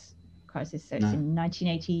AIDS crisis. So it's in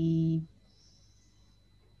 1980.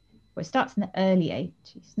 Well, it starts in the early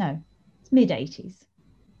 80s. No, it's mid 80s.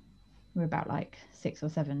 We're about like 6 or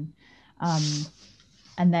 7.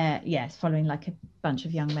 And they're, it's following like a bunch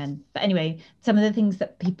of young men. But anyway, some of the things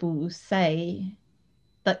that people say,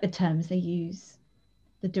 like the terms they use,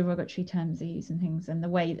 the derogatory terms they use and things, and the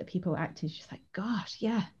way that people act is just like, gosh,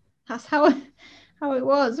 yeah, that's how it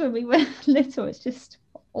was when we were little. It's just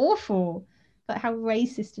awful. Like how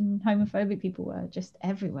racist and homophobic people were just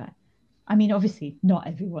everywhere. I mean, obviously not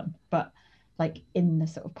everyone, but like in the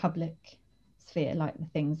sort of public sphere, like the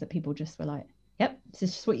things that people just were like, yep, this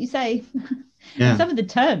is just what you say. And some of the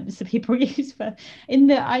terms that people use for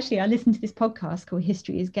I listened to this podcast called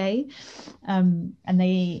History is Gay, and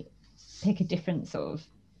they pick a different sort of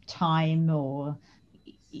time or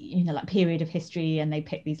like period of history, and they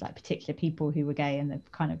pick these like particular people who were gay and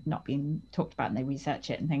they've kind of not been talked about, and they research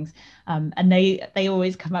it and things, and they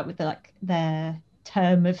always come up with their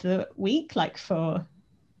term of the week, like for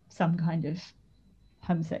some kind of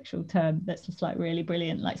homosexual term that's just like really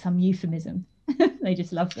brilliant, like some euphemism. They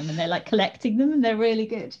just love them and they're like collecting them and they're really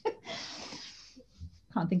good.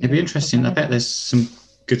 Can't think. It'd be interesting. I bet there's some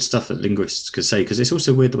good stuff that linguists could say, because it's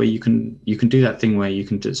also weird the way you can do that thing where you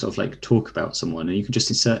can just sort of like talk about someone and you can just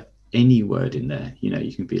insert any word in there.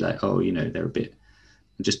 You can be like, oh, they're a bit,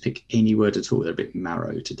 just pick any word at all. They're a bit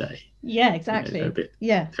marrow today. Yeah, exactly. They're a bit,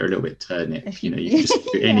 they're a little bit turnip. You can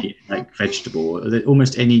just do any like vegetable,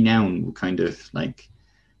 almost any noun will kind of like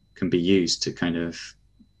can be used to kind of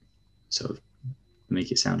sort of make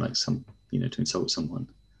it sound like to insult someone.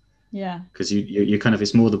 Yeah, because you kind of,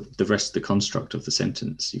 it's more the rest of the construct of the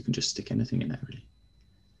sentence. You can just stick anything in there, really.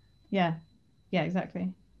 Yeah,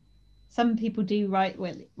 exactly. Some people do write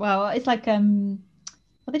well, it's like they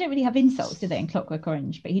don't really have insults, do they, in Clockwork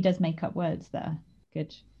Orange? But he does make up words that are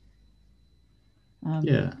good.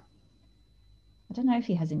 Yeah, I don't know if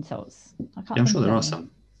he has insults. I can't. I'm sure there are some,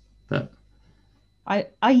 but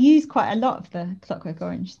I use quite a lot of the Clockwork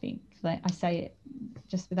Orange speak. Like I say it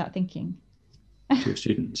just without thinking. To your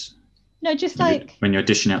students. No, just when you're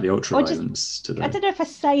dishing out the ultra violence to them. I don't know if I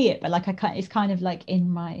say it, but like it's kind of like in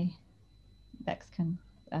my lexicon,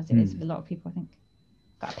 as it is with a lot of people, I think.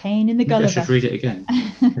 Got a pain in the Gulliver. I should read it again.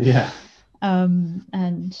 Yeah.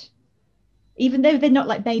 And even though they're not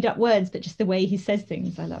like made up words, but just the way he says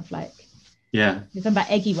things, I love. Like, yeah, there's something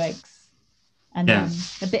about eggy wigs, and a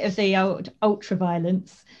bit of the old ultra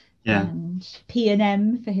violence. Yeah. And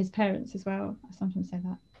P&M for his parents as well. I sometimes say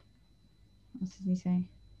that. What else does he say?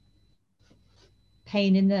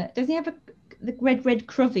 Pain in the... Does he have the red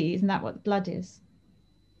cruvy? Isn't that what blood is?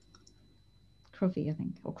 Cruvy, I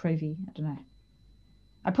think. Or Crovy. I don't know.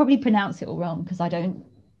 I probably pronounce it all wrong because I don't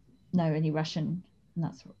know any Russian. And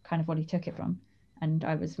that's kind of what he took it from. And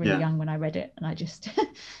I was really young when I read it. And I just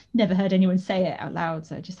never heard anyone say it out loud.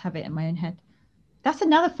 So I just have it in my own head. That's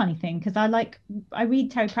another funny thing, because I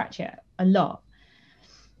read Terry Pratchett a lot.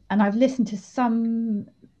 And I've listened to some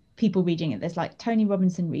people reading it. There's like Tony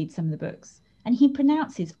Robinson reads some of the books. And he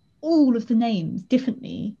pronounces all of the names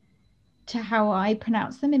differently to how I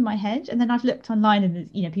pronounce them in my head. And then I've looked online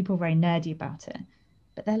and people are very nerdy about it.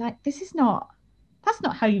 But they're like, that's not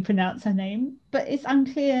how you pronounce her name. But it's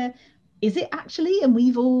unclear, is it actually? And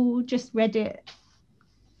we've all just read it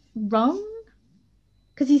wrong.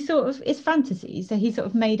 Because it's fantasy. So he sort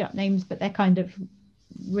of made up names, but they're kind of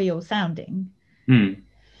real sounding.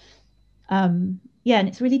 And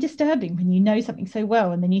it's really disturbing when you know something so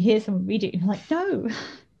well and then you hear someone read it and you're like, no,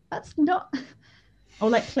 that's not.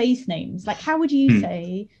 Or like place names, like how would you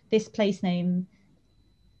say this place name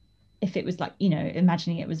if it was like,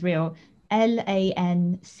 imagining it was real?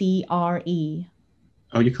 Lancre.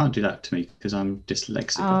 Oh, you can't do that to me because I'm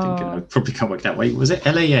dyslexic, I think, and I probably can't work that way. Was it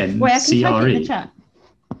Lancre? Wait, I can type it in the chat.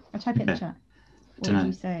 I'll type it in the chat. What would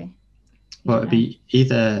you say? Well, it'd be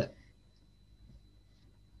either...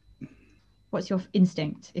 What's your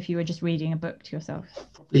instinct if you were just reading a book to yourself?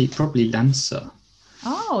 Probably Lancer.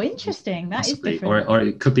 Oh, interesting. That possibly. Is different. Or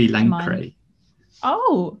it could be Lancre.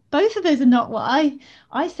 Oh, both of those are not what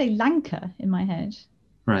I say Lancre in my head.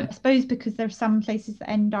 Right. I suppose because there are some places that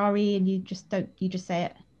end RE and you just say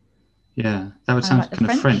it. Yeah, that would Kind of sound like the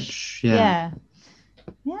kind of French. Yeah.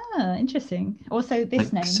 Yeah, interesting. Also, this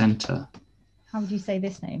like name. centre. How would you say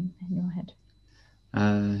this name in your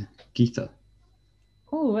head? Geetha.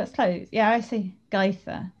 Oh, that's close. Yeah, I say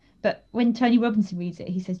Gaither. But when Tony Robinson reads it,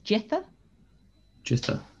 he says Jither.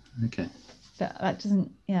 Jitha. Okay. But that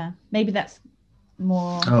doesn't, yeah. Maybe that's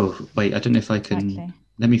more Oh, wait, I don't know if I can. likely.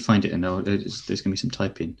 Let me find it, and there's going to be some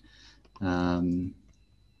typing.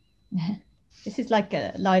 This is like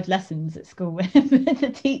live lessons at school where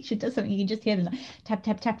the teacher does something, you can just hear them like tap,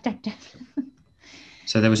 tap, tap, tap, tap.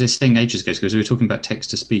 So there was this thing ages ago, because we were talking about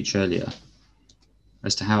text to speech earlier,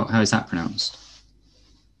 as to how is that pronounced?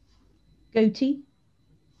 Goatee.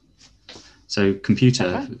 So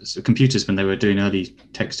computers, when they were doing early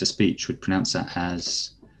text to speech, would pronounce that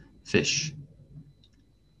as fish.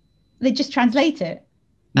 They just translate it.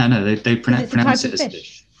 No, they pronounce it as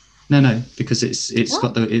fish. No, because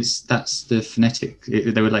that's the phonetic.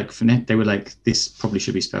 They were like this probably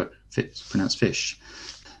should be pronounced fish.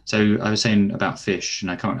 So I was saying about fish, and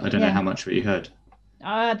I don't know how much of it you heard.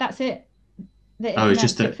 That's it. It's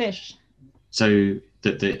just that fish. So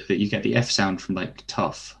that you get the F sound from like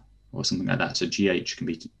tough or something like that. So GH can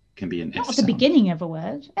be an F sound. Not at the beginning of a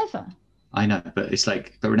word ever. I know, but it's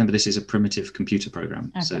like, but remember, this is a primitive computer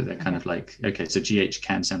program, so they're kind of like, okay, so GH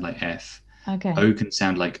can sound like F. Okay. O can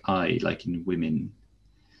sound like I, like in women.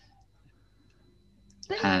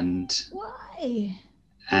 But and why?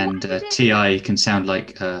 And TI can sound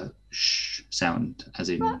like a sh sound, as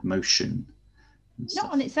in motion.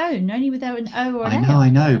 Not on its own, only without an O or an A. I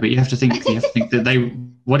know, but you have to think that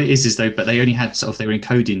what it is though, but they only had they were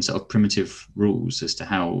encoding sort of primitive rules as to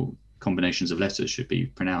how combinations of letters should be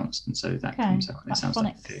pronounced, and so that comes out and it sounds phonics.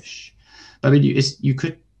 Like fish. But I mean, you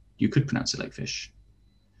could pronounce it like fish.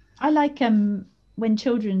 I like when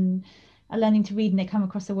children are learning to read and they come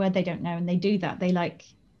across a word they don't know, and they do that. They like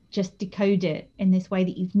just decode it in this way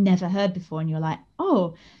that you've never heard before, and you're like,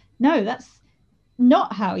 oh no, that's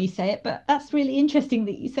not how you say it, but that's really interesting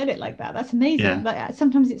that you said it like that. That's amazing. Yeah. Like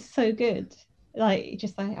sometimes it's so good, like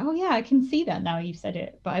just like, oh yeah, I can see that now you've said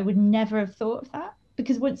it, but I would never have thought of that,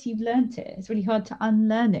 because once you've learnt it, it's really hard to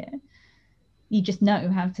unlearn it. You just know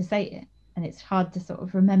how to say it, and it's hard to sort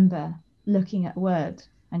of remember looking at a word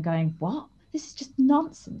and going, what? This is just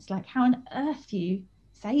nonsense. Like, how on earth do you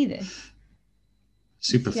say this?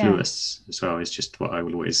 Superfluous as well is just what I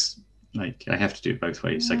will always like. I have to do it both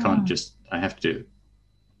ways. I can't just, I have to do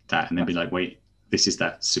that and then be like, wait, this is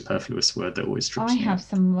that superfluous word that always trips me. I have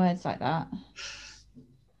some words like that.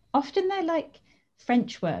 Often they're like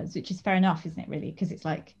French words, which is fair enough, isn't it, really? Because it's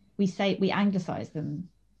like we anglicize them.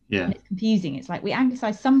 Yeah. And it's confusing. It's like we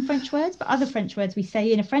anglicize some French words, but other French words we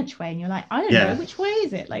say in a French way, and you're like, I don't know, which way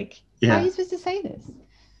is it? Like, how are you supposed to say this?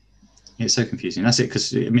 It's so confusing. That's it,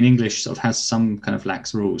 because I mean, English sort of has some kind of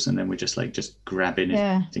lax rules, and then we're just grabbing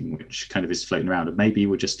anything which kind of is floating around. And maybe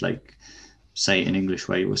we'll just like say it in English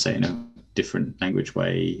way, we'll say it in a different language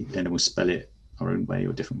way, and then we'll spell it our own way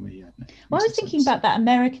or different way. Well, I was thinking about that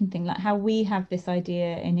American thing, like how we have this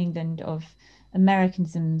idea in England of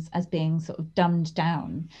Americanisms as being sort of dumbed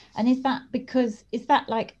down, and is that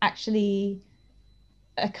like actually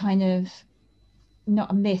a kind of,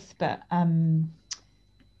 not a myth, but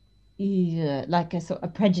like a sort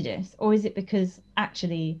of prejudice, or is it because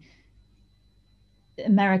actually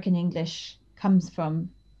American English comes from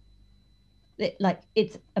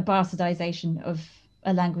it's a bastardization of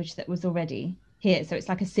a language that was already here, so it's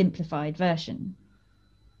like a simplified version?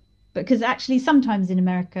 Because actually sometimes in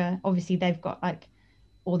America, obviously they've got like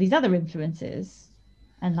all these other influences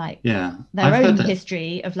and like their own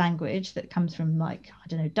history of language that comes from like, I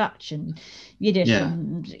don't know, Dutch and Yiddish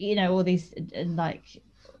and, you know, all these and like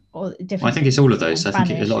all different. Well, I think it's all of those. I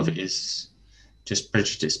think a lot of it is just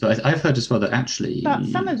prejudice. But I've heard as well that actually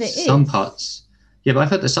some of it parts. Yeah, but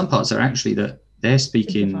I've heard that some parts are actually that they're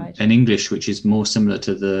speaking an English which is more similar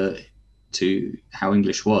to how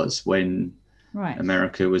English was when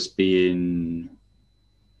America was being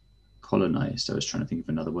colonized. I was trying to think of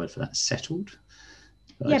another word for that. Settled.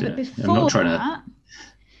 But before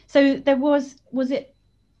so there was it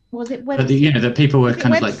Webster? But the people were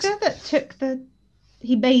kind of like that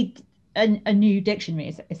he made a new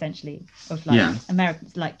dictionary essentially of like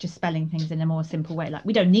Americans, like just spelling things in a more simple way. Like,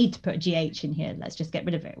 we don't need to put a GH in here. Let's just get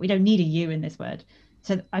rid of it. We don't need a U in this word.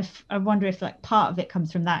 So I wonder if like part of it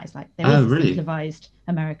comes from that. It's like there is a simplified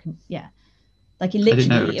American, like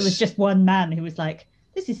it was just one man who was like,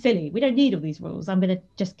 this is silly. We don't need all these rules. I'm going to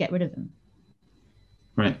just get rid of them.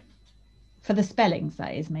 Right. For the spellings,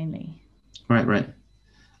 that is mainly. Right.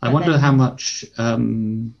 I wonder how much.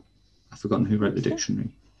 I've forgotten who wrote the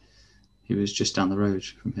dictionary. He was just down the road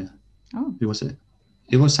from here. Oh. Who was it?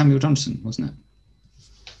 It was Samuel Johnson, wasn't it?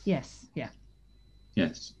 Yes. Yeah.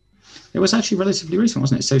 Yes. It was actually relatively recent,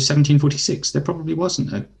 wasn't it? So 1746. There probably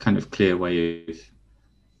wasn't a kind of clear way of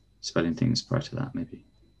spelling things prior to that, maybe.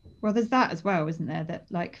 Well, there's that as well, isn't there? That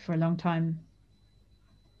like for a long time,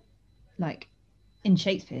 like in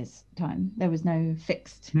Shakespeare's time, there was no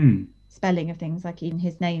fixed spelling of things. Like even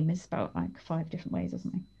his name is spelled like 5 different ways or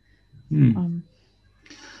something.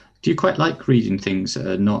 Do you quite like reading things that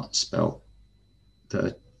are not spelt, that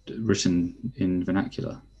are written in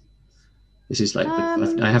vernacular? This is like,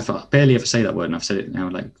 I have barely ever say that word, and I've said it now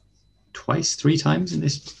like 3 times in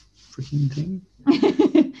this freaking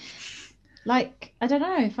thing. Like, I don't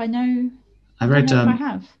know if I know. I read I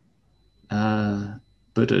have.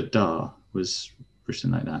 Buddha Da was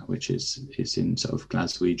written like that, which is in sort of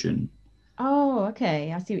Glaswegian. Oh,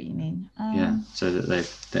 okay. I see what you mean. Yeah, so that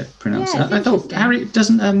they've pronounced yeah, it. I thought Harry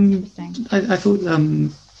doesn't. I thought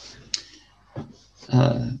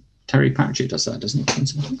Terry Pratchett does that, doesn't he?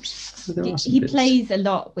 Sometimes. So he plays a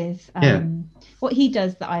lot with what he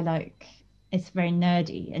does that I like. It's very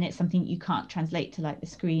nerdy, and it's something you can't translate to like the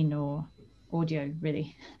screen or audio.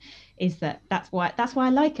 Really, is that's why I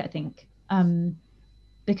like it. I think.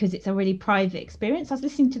 Because it's a really private experience. I was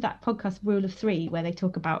listening to that podcast Rule of 3 where they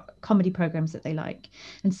talk about comedy programs that they like,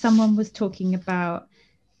 and someone brought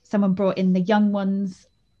in the Young Ones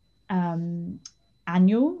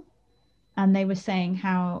annual, and they were saying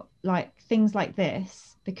how like things like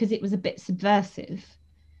this, because it was a bit subversive,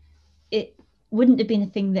 it wouldn't have been a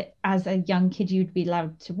thing that as a young kid you'd be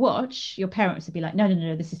allowed to watch. Your parents would be like, no,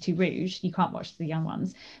 this is too rude, you can't watch the Young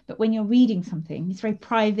Ones. But when you're reading something, it's a very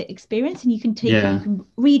private experience, and you can you can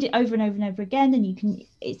read it over and over and over again, and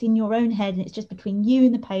it's in your own head, and it's just between you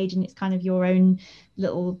and the page, and it's kind of your own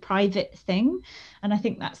little private thing. And I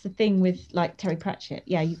think that's the thing with like Terry Pratchett.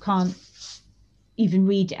 You can't even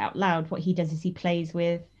read it out loud. What he does is he plays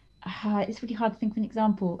with it's really hard to think of an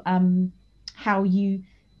example.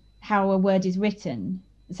 How a word is written.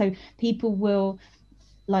 So people will,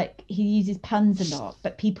 like, he uses puns a lot,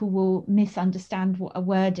 but people will misunderstand what a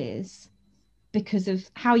word is because of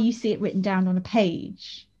how you see it written down on a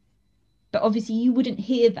page. But obviously you wouldn't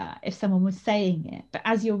hear that if someone was saying it, but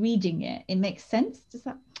as you're reading it, it makes sense. Does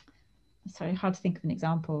that? Sorry, hard to think of an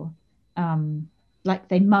example. Like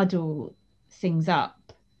they muddle things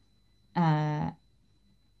up. But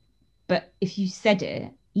if you said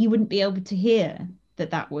it, you wouldn't be able to hear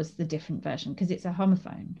that was the different version because it's a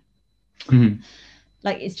homophone.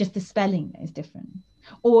 Like it's just the spelling that is different.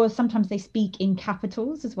 Or sometimes they speak in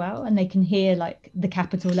capitals as well, and they can hear like the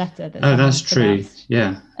capital letter. That's true.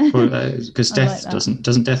 Yeah, because Death like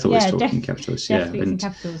doesn't Death always talk in capitals? Death speaks in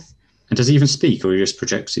capitals. And does he even speak, or he just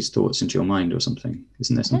projects his thoughts into your mind or something?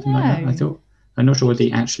 Isn't there something like that? I'm not sure whether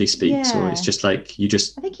he actually speaks or it's just like you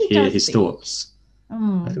just hear his thoughts.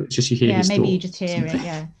 I thought it's just you hear his thoughts. Yeah, maybe you just hear it.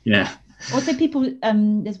 Yeah. Yeah. Also, people,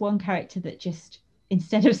 there's one character that just,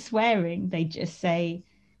 instead of swearing, they just say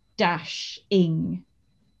 -ing.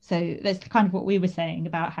 So that's kind of what we were saying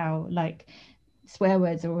about how like swear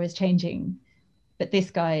words are always changing. But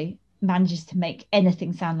this guy manages to make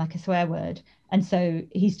anything sound like a swear word. And so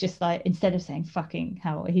he's just like, instead of saying fucking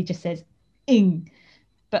hell, he just says -ing.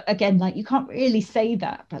 But again, like you can't really say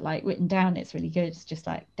that, but like written down, it's really good. It's just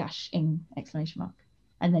like -ing exclamation mark.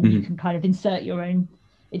 And then you can kind of insert your own.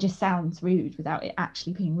 It just sounds rude without it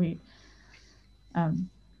actually being rude.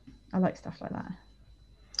 I like stuff like that.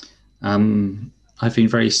 I've been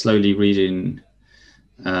very slowly reading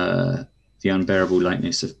The Unbearable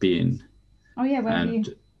Lightness of Being. Oh yeah, where are you?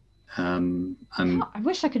 I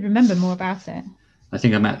wish I could remember more about it. I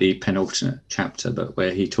think I'm at the penultimate chapter, but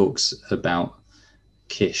where he talks about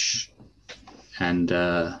Kish and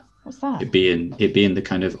what's that? It being the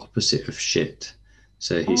kind of opposite of shit.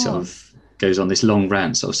 So he sort of goes on this long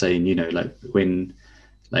rant, sort of saying, you know, like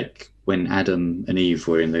when Adam and Eve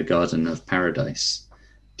were in the Garden of Paradise,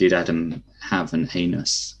 did Adam have an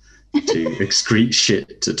anus to excrete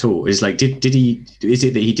shit at all? It's like, did he? Is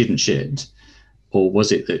it that he didn't shit, or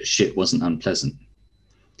was it that shit wasn't unpleasant?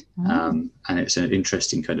 And it's an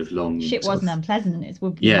interesting kind of long. Shit wasn't unpleasant. It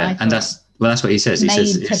would be and that's what he says. He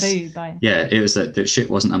says taboo by. Yeah, it was that shit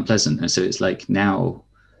wasn't unpleasant, and so it's like now,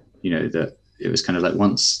 you know, that it was kind of like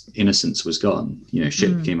once innocence was gone, you know,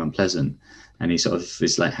 shit became unpleasant, and he sort of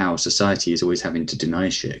is like how society is always having to deny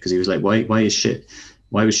shit, because he was like,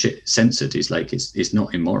 why was shit censored? He's like, it's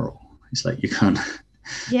not immoral. It's like you can't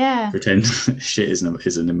pretend shit is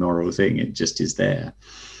an immoral thing. It just is there.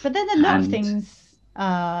 But then a lot of things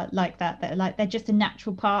like that are like they're just a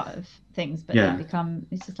natural part of things, but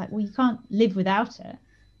it's just like, well, you can't live without it.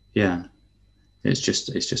 It's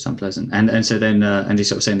just unpleasant, and so then and he's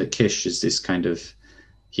sort of saying that Kish is this kind of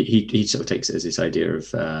he sort of takes it as this idea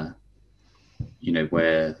of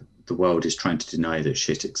where the world is trying to deny that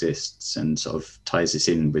shit exists, and sort of ties this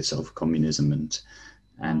in with sort of communism and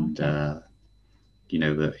that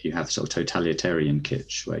you have sort of totalitarian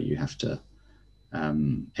kitsch where you have to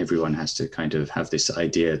everyone has to kind of have this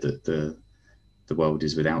idea that the world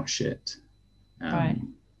is without shit. Right.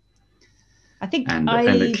 I think and I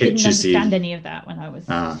the didn't kitsch is understand any of that when I was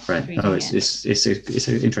right. reading Oh, it. it's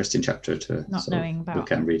an interesting chapter to Not knowing about.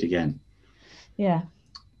 Look at and read again. Yeah,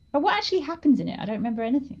 but what actually happens in it? I don't remember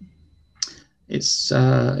anything. It's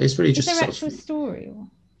really just is there sort actual of, story? Or?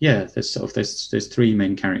 Yeah, there's three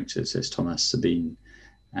main characters. There's Thomas, Sabine,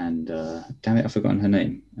 and damn it, I've forgotten her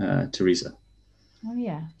name. Teresa. Oh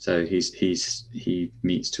yeah. So he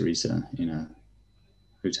meets Teresa in a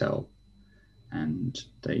hotel, and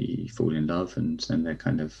they fall in love, and then they're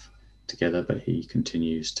kind of together. But he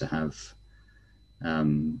continues to have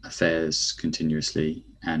affairs continuously,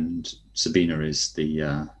 and Sabina is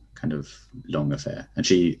the kind of long affair, and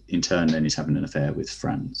she in turn then is having an affair with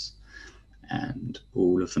Franz, and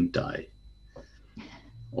all of them die.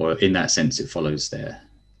 Or in that sense, it follows their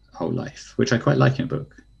whole life, which I quite like in a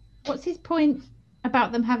book. What's his point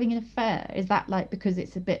about them having an affair? Is that like because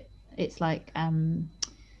it's like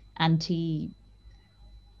anti,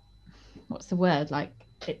 what's the word, like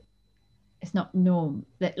it's not norm,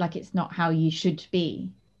 that like it's not how you should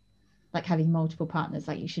be, like having multiple partners,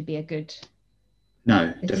 like you should be a good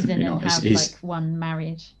definitely not. Have like one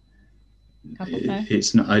married couple. No?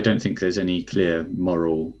 It's not. I don't think there's any clear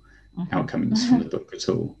moral outcomes from the book at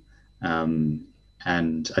all,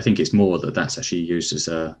 and I think it's more that that's actually used as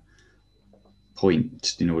a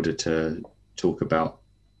point in order to talk about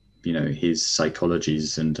his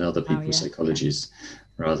psychologies and other people's psychologies,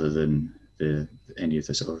 rather than any of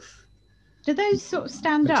the sort of. Do those sort of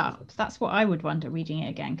stand up? That's what I would wonder reading it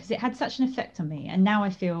again, because it had such an effect on me, and now I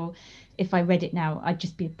feel if I read it now I'd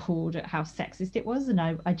just be appalled at how sexist it was, and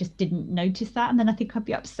I just didn't notice that, and then I think I'd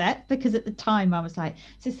be upset because at the time I was like,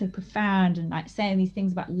 this is so profound and like saying these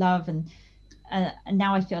things about love, and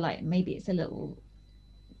now I feel like maybe it's a little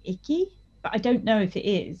icky, but I don't know if it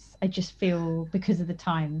is. I just feel because of the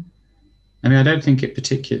time. I mean, I don't think it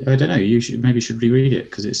particularly. I don't know. You should reread it,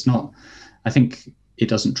 because it's not. I think it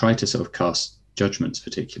doesn't try to sort of cast judgments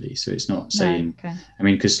particularly. So it's not saying. No, okay. I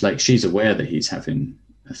mean, because like she's aware that he's having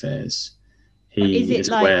affairs. He is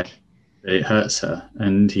aware that it hurts her,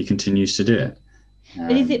 and he continues to do it.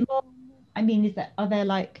 But is it more? I mean, are there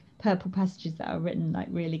like purple passages that are written like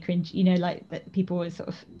really cringe? Like that people were sort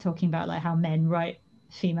of talking about like how men write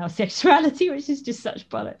female sexuality, which is just such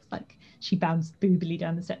bollocks. Like she bounced boobily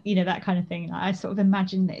down the step, that kind of thing. Like, I sort of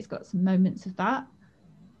imagine that it's got some moments of that.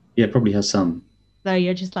 Yeah, it probably has some. Though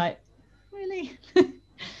you're just like, really? But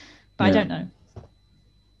yeah. I don't know.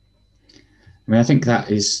 I mean, I think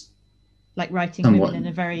that is like writing women in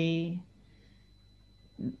a very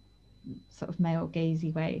sort of male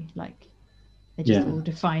gazy way, like they're just all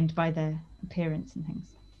defined by their appearance and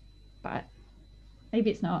things. But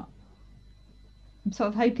maybe it's not. I'm sort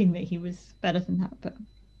of hoping that he was better than that, but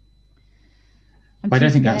I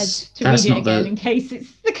don't think that's not the in case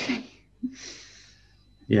it's the case.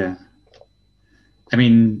 Yeah, I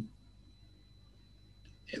mean,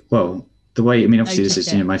 well, the way, I mean, obviously this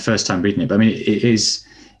is my first time reading it, but I mean, it is.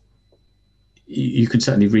 You can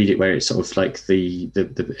certainly read it where it's sort of like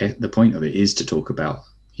the point of it is to talk about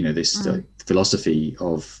this philosophy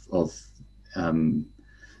of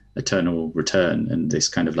eternal return, and this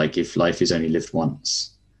kind of like, if life is only lived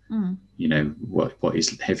once, what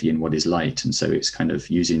is heavy and what is light, and so it's kind of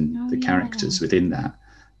using the characters within that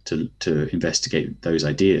to investigate those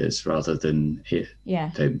ideas, rather than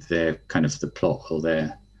they're kind of the plot, or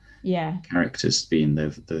their characters being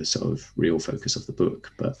the sort of real focus of the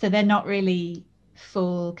book. But so they're not really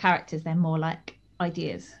full characters, they're more like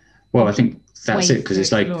ideas. Well, I think that's it, because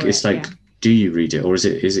it's like do you read it, or is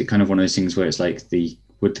it kind of one of those things where it's like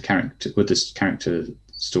would this character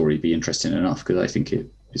story be interesting enough? Because I think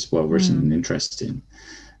it is well written and interesting,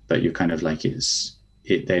 but you're kind of like it's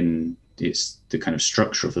the kind of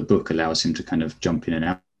structure of the book allows him to kind of jump in and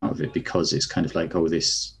out of it, because it's kind of like,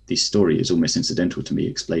 this story is almost incidental to me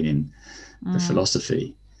explaining the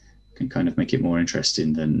philosophy, can kind of make it more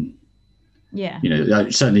interesting than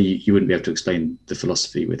certainly you wouldn't be able to explain the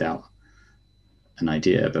philosophy without an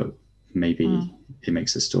idea, but maybe it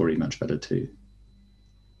makes the story much better too.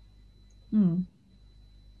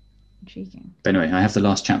 Intriguing. But anyway, I have the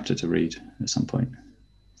last chapter to read at some point. I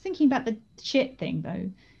was thinking about the shit thing though.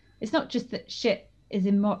 It's not just that shit is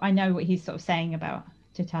immoral. I know what he's sort of saying about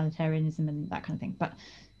totalitarianism and that kind of thing, but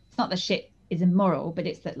it's not that shit is immoral, but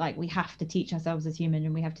it's that like we have to teach ourselves as human,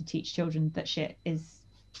 and we have to teach children that shit is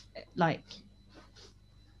like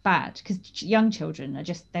bad, because young children are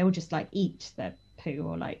just, they will just like eat their poo,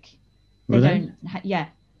 or like they don't yeah,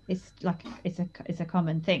 it's like it's a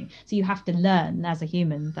common thing. So you have to learn as a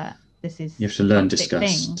human that this is, you have to learn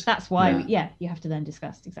disgust thing. That's why you have to learn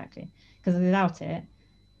disgust, exactly, because without it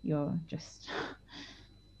you're just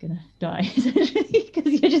gonna die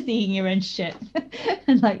because you're just eating your own shit.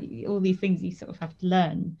 And like all these things you sort of have to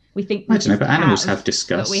learn. We think I don't know, but animals have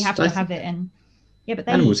disgust, but we have to have it in. Yeah, but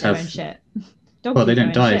they animals eat their have own shit. Dogs, well, they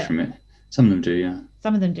don't die from it. Some of them do, yeah.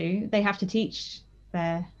 Some of them do. They have to teach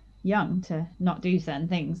their young to not do certain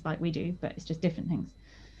things like we do, but it's just different things.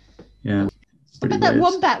 Yeah. What about that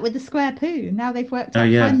wombat with the square poo? Now they've worked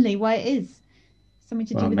out finally why it is. Something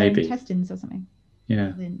to do with their intestines or something.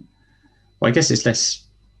 Yeah. Well, I guess it's less.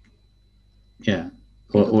 Yeah.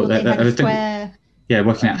 Or they had a square.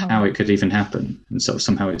 Working out how it could even happen, and sort of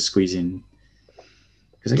somehow it's squeezing.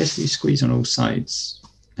 Because I guess if you squeeze on all sides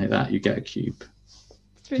like that, you get a cube.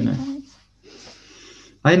 3 sides.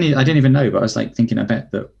 I didn't even know, but I was like thinking, I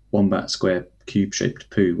bet that wombat square cube-shaped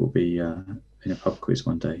poo will be in a pub quiz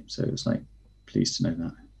one day. So it was like, pleased to know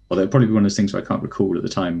that. Although it'd probably be one of those things where I can't recall at the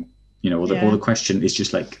time, or the question is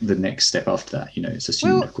just like the next step after that. It's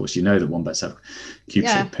assumed, of course, that wombats have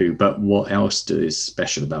cube-shaped poo, but what else is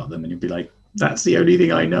special about them? And you'd be like, that's the only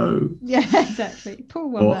thing I know. Yeah, exactly. Poor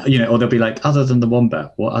wombat. Or they'll be like, other than the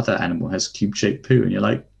wombat, what other animal has cube-shaped poo? And you're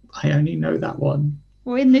like, I only know that one.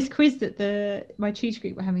 Well, in this quiz that my tutor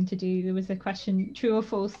group were having to do, there was a question: true or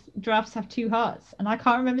false? Giraffes have 2 hearts, and I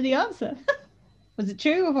can't remember the answer. Was it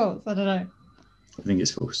true or false? I don't know. I think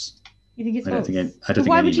it's false. You think it's false? I don't think.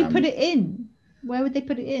 Why would you put it in? Where would they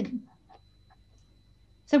put it in?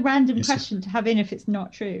 It's a random question to have in if it's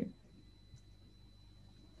not true.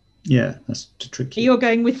 Yeah, that's tricky. You're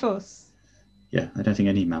going with false. Yeah, I don't think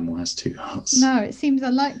any mammal has 2 hearts. No, it seems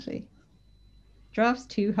unlikely. Giraffes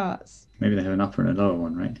 2 hearts. Maybe they have an upper and a lower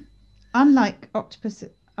one, right? Unlike octopus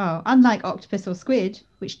or squid,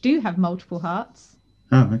 which do have multiple hearts.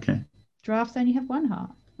 Oh, okay. Giraffes only have 1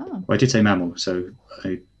 heart. Oh. Well, I did say mammal, so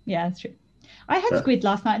yeah, that's true. I had squid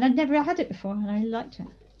last night, and I'd never had it before, and I liked it.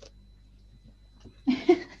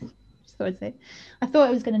 Just thought I'd say. I thought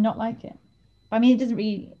I was going to not like it. I mean, it doesn't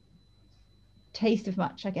really taste of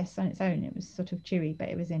much, I guess, on its own. It was sort of chewy, but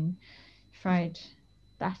it was in fried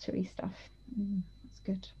battery stuff. It's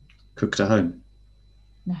good. Cooked at home?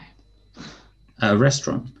 No. At a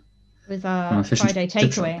restaurant? It was a Friday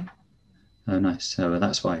takeaway. Oh, nice. Oh, well,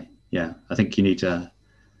 that's why. Yeah, I think you need a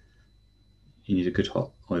good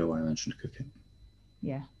hot oil, I imagine, to cook it.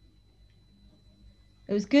 Yeah.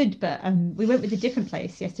 It was good, but we went with a different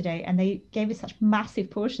place yesterday, and they gave us such massive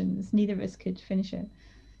portions. Neither of us could finish it.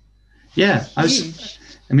 Yeah, I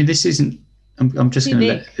mean, this isn't. I'm just going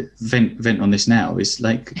to vent on this now. It's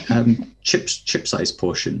like chip-sized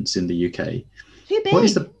portions in the UK. Too big. What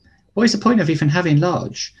is the point of even having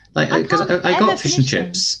large? Like, because I got fish and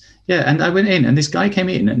chips. Yeah, and I went in, and this guy came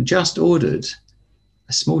in and just ordered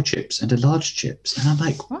a small chips and a large chips, and I'm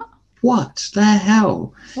like, what the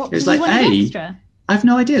hell? What, it was like, I have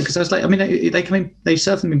no idea, because I was like, I mean, they come in, they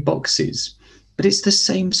serve them in boxes, but it's the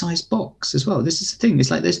same size box as well. This is the thing. It's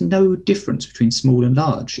like there's no difference between small and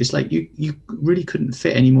large. It's like you really couldn't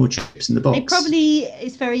fit any more chips in the box. It probably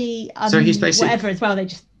is very so he's basically whatever as well. They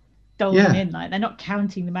just dole them in, like they're not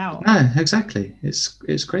counting them out. No, exactly.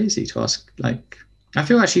 It's crazy to ask. Like, I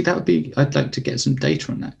feel actually that would be. I'd like to get some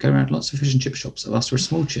data on that. Go around lots of fish and chip shops. Ask for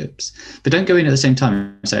small chips, but don't go in at the same time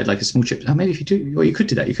and say I'd like a small chip. Oh, maybe if you do, well, you could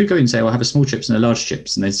do that. You could go in and say, "I'll have a small chips and a large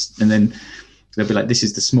chips," and then they'll be like, "This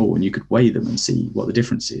is the small," and you could weigh them and see what the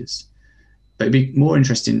difference is. But it'd be more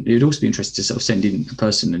interesting. It would also be interesting to sort of send in a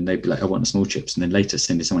person and they'd be like, "I want the small chips," and then later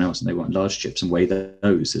send in someone else and they want large chips and weigh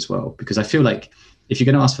those as well. Because I feel like if you're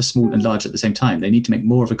going to ask for small and large at the same time, they need to make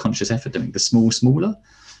more of a conscious effort to make the small smaller.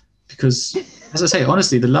 Because, as I say,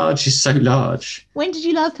 honestly, the large is so large. When did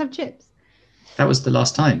you last have chips? That was the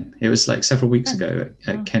last time. It was like several weeks ago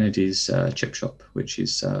at Kennedy's chip shop, which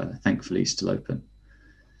is thankfully still open.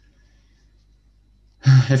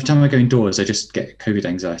 Every time I go indoors, I just get COVID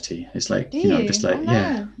anxiety. It's like, I'm just like,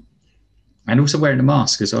 yeah. And also wearing a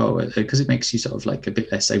mask as well, because it makes you sort of like a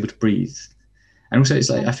bit less able to breathe. And also it's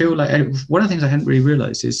like, I feel like one of the things I hadn't really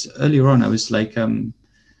realized is earlier on I was like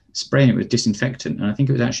spraying it with disinfectant. And I think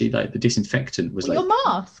it was actually like the disinfectant was your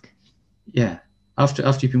mask? Yeah. After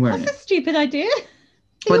you've been wearing That's a stupid idea.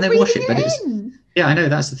 When they wash it, but yeah, I know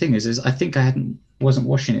that's the thing is I think I wasn't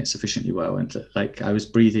washing it sufficiently well, and like I was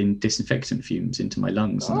breathing disinfectant fumes into my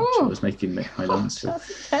lungs, and I was making my lungs feel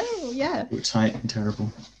terrible. Yeah, tight and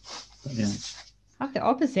terrible. But yeah, I have the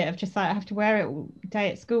opposite of just like I have to wear it all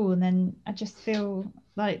day at school, and then I just feel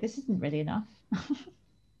like this isn't really enough.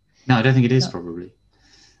 No, I don't think it is Not- probably.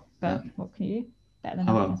 But what can you do? Better than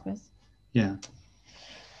Oh, nothing, well. I suppose. Yeah.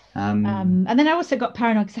 And then I also got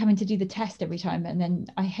paranoid because having to do the test every time, and then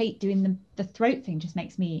I hate doing the throat thing. Just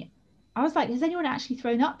makes me. I was like, has anyone actually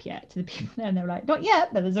thrown up yet to the people there? And they were like, not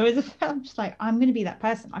yet. But there's always a. I'm just like, I'm going to be that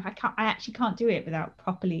person. Like I actually can't do it without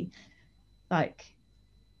properly, like,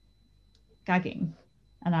 gagging,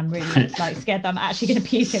 and I'm really like scared that I'm actually going to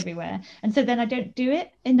puke everywhere. And so then I don't do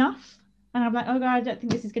it enough, and I'm like, oh god, I don't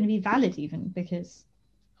think this is going to be valid even because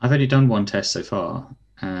I've only done one test so far,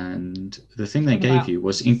 and the thing they gave you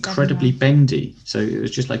was incredibly 7 bendy. So it was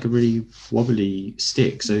just like a really wobbly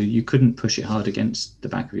stick. So you couldn't push it hard against the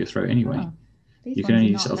back of your throat anyway. Oh, these You ones can only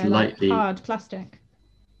are not. sort of They're lightly. like hard plastic.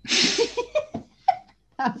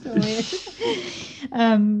 That's so weird.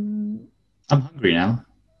 I'm hungry now.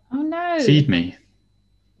 Oh no! Feed me.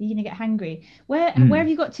 You're gonna get hangry. Where have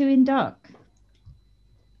you got to in Dark?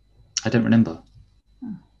 I don't remember.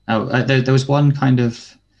 There was one kind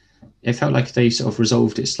of. It felt like they sort of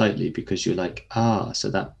resolved it slightly because you're like, so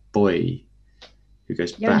that boy who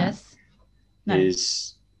goes Jonas. back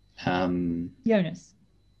is. Jonas.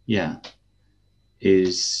 Yeah.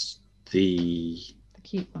 Is the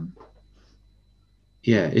cute one.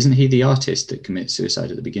 Yeah, isn't he the artist that commits suicide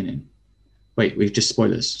at the beginning? Wait, we've just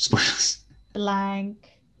spoilers. Blank.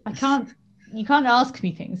 You can't ask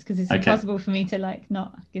me things because it's impossible for me to like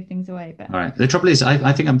not give things away. But all right. The trouble is,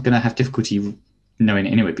 I think I'm going to have difficulty knowing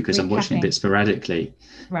it anyway because I'm watching it a bit sporadically.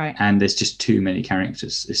 Right. And there's just too many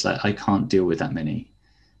characters. It's like I can't deal with that many.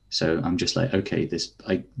 So I'm just like, okay,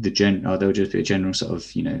 there'll just be a general sort of,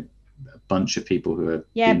 a bunch of people who are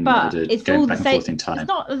being murdered, it's going all back the and same. forth in time. It's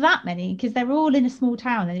not that many because they're all in a small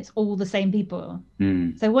town and it's all the same people.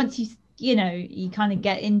 So once you kind of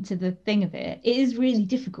get into the thing of it, it is really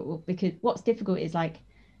difficult because what's difficult is like,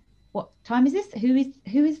 what time is this? Who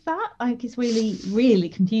is that? Like, it's really, really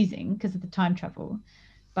confusing because of the time travel,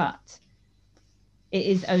 but it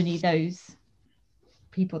is only those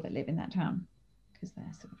people that live in that town because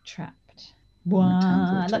they're sort of trapped. Wow,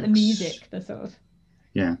 I like the music, the sort of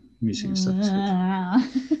music and stuff.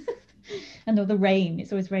 and all the rain.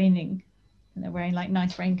 It's always raining, and they're wearing like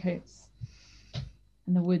nice raincoats,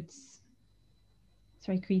 and the woods. It's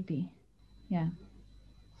very creepy. Yeah.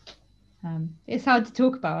 It's hard to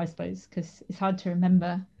talk about, I suppose, because it's hard to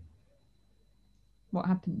remember what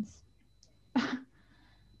happens.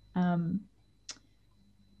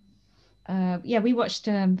 We watched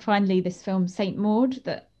finally this film Saint Maud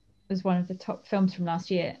that was one of the top films from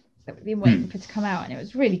last year that we've been waiting for to come out, and it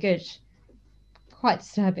was really good. Quite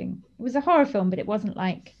disturbing. It was a horror film, but it wasn't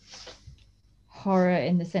like horror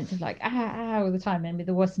in the sense of like all the time. I mean,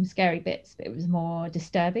 there was some scary bits, but it was more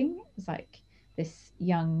disturbing. It was like this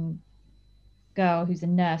young girl who's a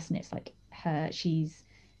nurse, and it's like she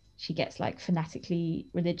gets like fanatically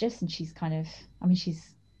religious, and she's kind of,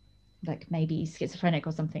 she's like maybe schizophrenic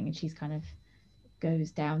or something, and she's kind of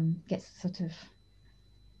gets sort of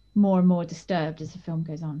more and more disturbed as the film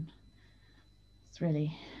goes on. It's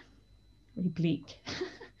really, really bleak.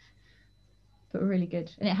 But really good.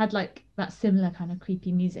 And it had like that similar kind of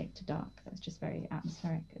creepy music to Dark that was just very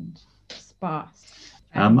atmospheric and sparse.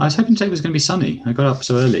 I was hoping today was going to be sunny. I got up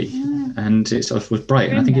so early and it sort of was bright,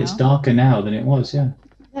 and I think it's darker now than it was.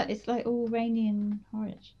 It's like all rainy and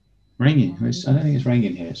horrid. Rainy. I don't think it's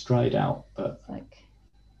raining here. It's dried out, but it's like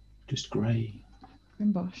just grey.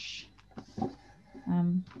 Grimbosh.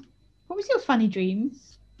 What was your funny dream?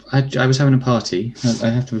 I was having a party. I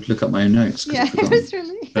have to look up my own notes. It was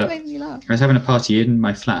really, it made me laugh. I was having a party in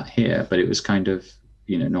my flat here, but it was kind of,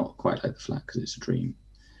 not quite like the flat because it's a dream.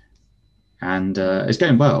 And it's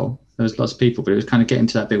going well. There was lots of people, but it was kind of getting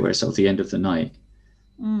to that bit where it's sort of the end of the night,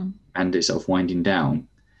 and it's sort of winding down.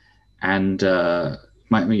 And I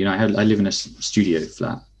live in a studio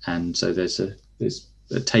flat, and so there's a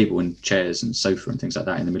table and chairs and sofa and things like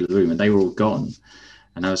that in the middle of the room, and they were all gone.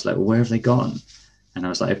 And I was like, well, where have they gone? And I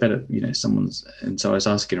was like, I better, someone's. And so I was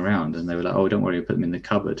asking around, and they were like, oh, don't worry, I put them in the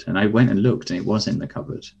cupboard. And I went and looked, and it was in the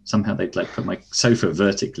cupboard. Somehow they'd like put my sofa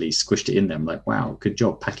vertically, squished it in there. I'm like, wow, good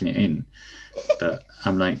job packing it in. But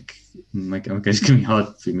I'm like, it's going to be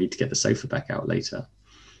hard for me to get the sofa back out later.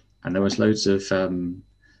 And there was loads of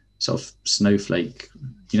sort of snowflake,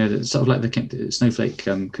 sort of like the snowflake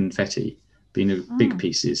confetti, being big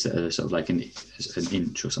pieces that are sort of like an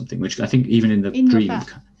inch or something, which I think even in the dream.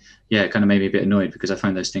 Yeah, it kind of made me a bit annoyed because I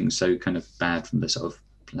find those things so kind of bad from the sort of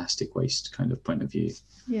plastic waste kind of point of view.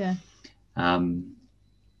 Yeah. And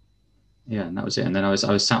that was it. And then I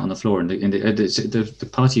was sat on the floor, and the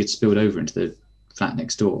party had spilled over into the flat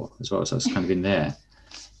next door as well. So I was kind of in there,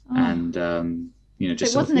 and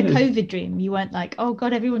just. So it wasn't a COVID dream. You weren't like, oh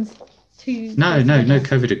God, everyone's too? No, close no together?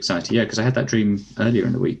 COVID anxiety. Yeah, because I had that dream earlier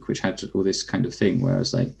in the week, which had all this kind of thing where I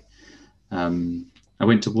was like, I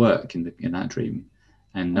went to work in that dream,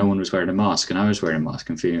 and no one was wearing a mask, and I was wearing a mask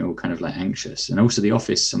and feeling all kind of like anxious. And also the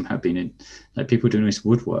office somehow being in like people doing this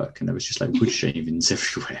woodwork, and there was just like wood shavings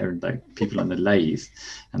everywhere, and like people on the lathe.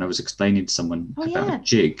 And I was explaining to someone about a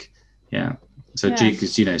jig. Yeah. So a jig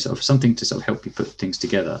is, sort of something to sort of help you put things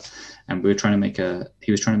together. And he was trying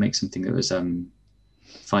to make something that was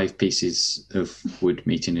 5 pieces of wood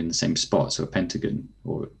meeting in the same spot, so a pentagon.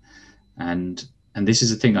 And this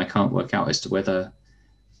is a thing I can't work out as to whether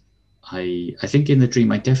I think in the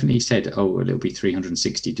dream I definitely said, oh, well, it'll be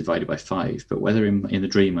 360 divided by 5, but whether in the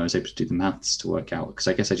dream I was able to do the maths to work out, because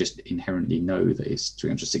I guess I just inherently know that it's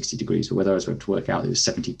 360 degrees, but whether I was able to work out it was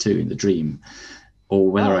 72 in the dream, or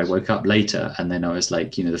whether I woke up later and then I was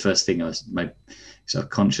like, the first thing my sort of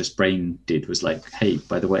conscious brain did was like, hey,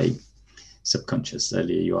 by the way, subconscious,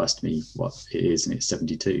 earlier you asked me what it is and it's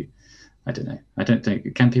 72. I don't know. I don't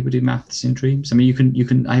think, can people do maths in dreams? I mean, you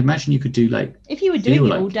can. I imagine you could do like, if you were doing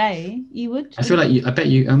it all day, you would. I feel like I bet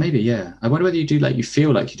you. Oh, maybe, yeah. I wonder whether you do like you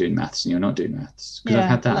feel like you're doing maths and you're not doing maths, because I've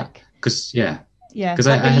had that. Because because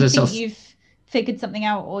I had a sort of. You've figured something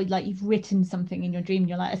out, or like you've written something in your dream, and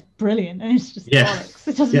you're like, it's brilliant, and it's just bollocks.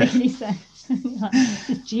 It doesn't make any sense. Like,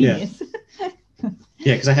 it's genius.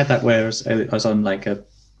 Yeah, because I had that where I was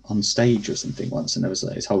on stage or something once, and there was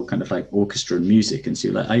like this whole kind of like orchestra and music, and so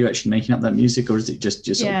you're like, are you actually making up that music, or is it just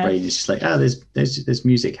your sort of brain is just like, there's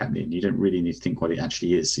music happening, you don't really need to think what it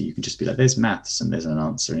actually is, so you can just be like, there's maths and there's an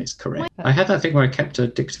answer and it's correct. I had that thing where I kept a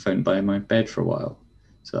dictaphone by my bed for a while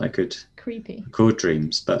so I could record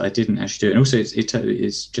dreams, but I didn't actually do it. And also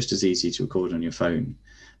it's just as easy to record on your phone.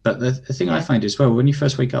 But the thing I find as well, when you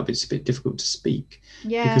first wake up, it's a bit difficult to speak,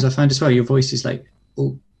 because I find as well your voice is like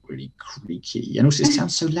really creaky, and also it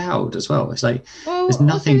sounds so loud as well. It's like there's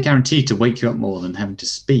nothing guaranteed to wake you up more than having to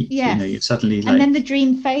speak. You're suddenly like, and then the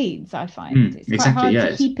dream fades. I find it's quite hard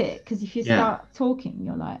to keep it, because if you start talking,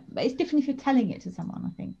 you're like, but it's different if you're telling it to someone, I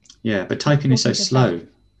think. But typing is so slow.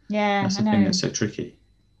 That's the thing that's so tricky.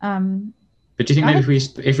 But do you think maybe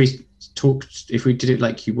if we did it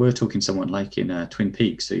like you were talking to someone, like in Twin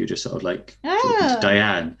Peaks, so you're just sort of like talking to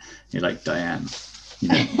Diane, you're like, Diane,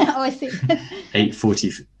 oh, I see.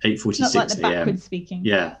 8:46 not like the a.m. backwards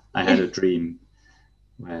speaking. I had a dream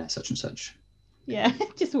where such and such.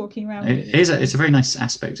 Just walking around. It's a very nice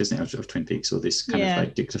aspect, isn't it, of Twin Peaks, or this kind of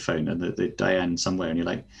like dictaphone and the Diane somewhere, and you're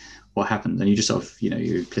like, what happened? And you just sort of, you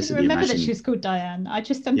implicitly remember imagine. That she was called Diane. I'm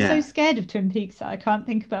so scared of Twin Peaks that I can't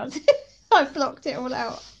think about it. I've blocked it all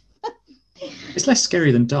out. It's less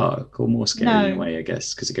scary than Dark, or more scary in a way, I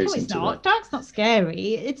guess, because it goes into. No, it's not. Dark's not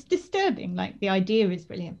scary. It's disturbing. Like, the idea is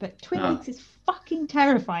brilliant, but Twin Peaks is fucking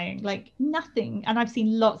terrifying. Like, nothing. And I've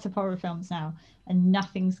seen lots of horror films now, and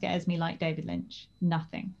nothing scares me like David Lynch.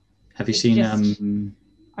 Nothing. Have you seen?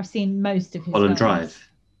 I've seen most of his. Mulholland Drive.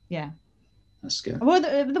 Yeah. That's scary. Well,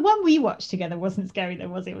 the one we watched together wasn't scary, though,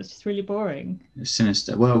 was it? It was just really boring. It was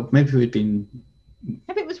sinister. Well, maybe we'd been.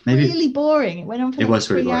 Maybe it was really boring. It went on for like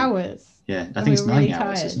 3 hours. Yeah, I think it's 9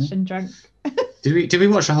 hours, isn't it? And drunk. Did we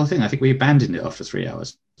watch the whole thing? I think we abandoned it after 3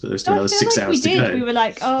 hours, but there was still another 6 hours to go. We were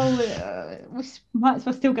like, we might as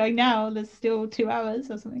well still go now. There's still 2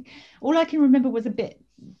 hours or something. All I can remember was a bit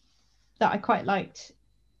that I quite liked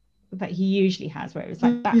that he usually has, where it was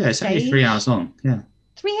like backstage. It's only 3 hours long. Yeah.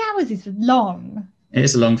 3 hours is long. It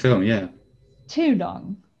is a long film, yeah. Too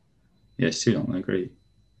long. Yeah, it's too long, I agree.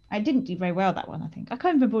 I didn't do very well, that one, I think. I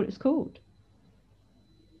can't remember what it was called.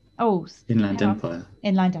 Oh, Inland Empire.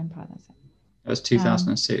 Inland Empire, that's it. That was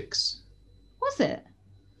 2006. Was it?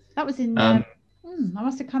 That was in. I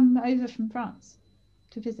must have come over from France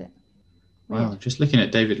to visit. Weird. Wow, just looking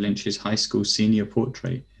at David Lynch's high school senior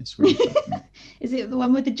portrait, it's really. Is it the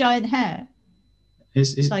one with the giant hair?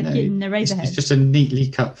 It's like in Eraserhead. It's just a neatly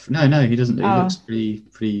cut. No, he doesn't. He looks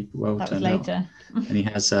pretty well that turned was later. out. And he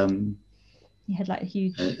has He had like a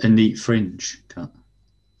huge. A neat fringe cut.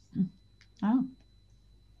 Oh.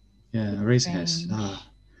 Yeah, Eraserhead.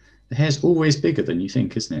 The hair's always bigger than you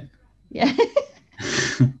think, isn't it? Yeah.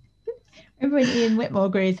 Remember when Ian Whitmore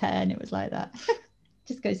grew his hair and it was like that?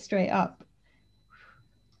 Just goes straight up.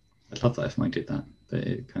 I'd love that if mine did that, but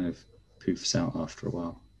it kind of poofs out after a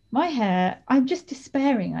while. My hair, I'm just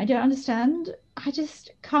despairing. I don't understand. I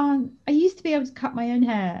just can't. I used to be able to cut my own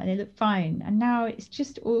hair and it looked fine, and now it's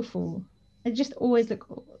just awful. It just always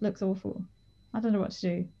looks awful. I don't know what to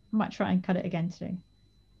do. I might try and cut it again today.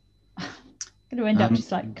 I'm going to end up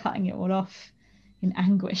just like cutting it all off in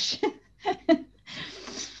anguish.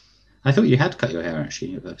 I thought you had cut your hair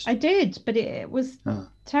actually at first. I did, but it was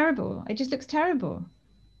terrible. It just looks terrible.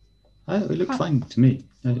 It looked fine to me.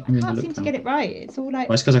 I can't seem to get it right. It's all like.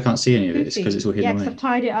 Well, it's because I can't see any of it. It's goofy. because it's all hidden Yeah, away. because I've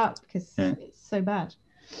tied it up because it's so bad.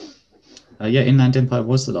 Yeah, Inland Empire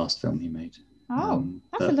was the last film he made. Oh,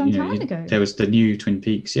 that's a long time ago. There was the new Twin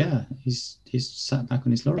Peaks. Yeah, he's sat back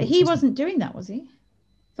on his laurels. But he wasn't doing that, was he? I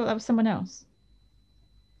thought that was someone else.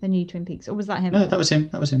 The new Twin Peaks, or was that him? No, that was him.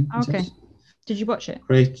 Okay. Did you watch it?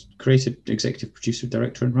 Creative, executive producer,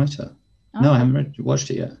 director, and writer. Oh. No, I haven't watched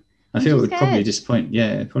it yet. I feel it would probably disappoint.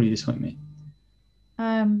 Yeah, it'd probably disappoint me.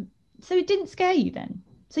 So it didn't scare you then?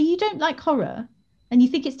 So you don't like horror, and you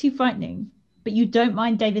think it's too frightening, but you don't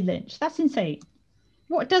mind David Lynch? That's insane.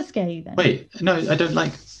 What does scare you then? Wait, no, I don't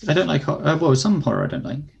like horror. Well, some horror I don't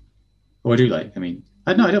like. Or I do like. I mean,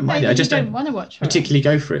 I don't mind it. I just don't want to watch horror. Particularly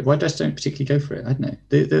go for it. Why just don't particularly go for it? I don't know.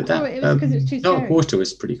 It was because it was too scary. Dark Water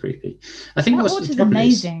was pretty creepy. I think Dark Water's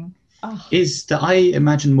amazing. Is that I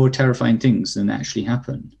imagine more terrifying things than actually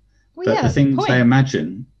happen. Well, but the things I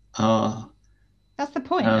imagine are. That's the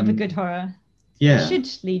point of a good horror. Yeah. It should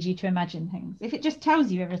lead you to imagine things. If it just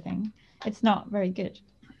tells you everything, it's not very good.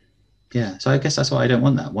 Yeah, so I guess that's why I don't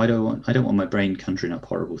want that. I don't want my brain conjuring up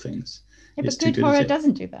horrible things. Yeah, but good horror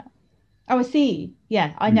doesn't do that. Oh, I see.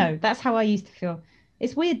 Yeah, I know. That's how I used to feel.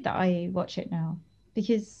 It's weird that I watch it now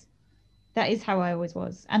because that is how I always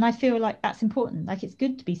was. And I feel like that's important. Like, it's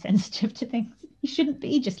good to be sensitive to things. You shouldn't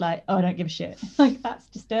be just like, oh, I don't give a shit. Like, that's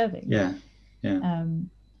disturbing. Yeah.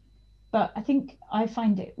 But I think I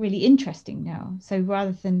find it really interesting now. So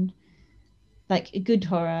rather than like a good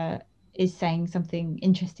horror is saying something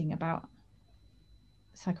interesting about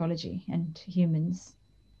psychology and humans.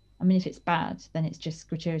 I mean, if it's bad, then it's just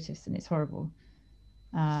gratuitous and it's horrible.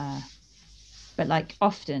 But like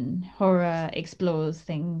often horror explores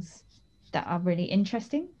things that are really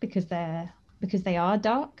interesting because they are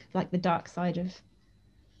dark, like the dark side of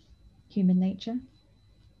human nature.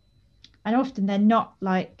 And often they're not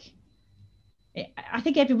like, I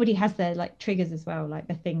think everybody has their like triggers as well, like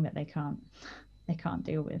the thing that they can't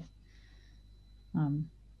deal with.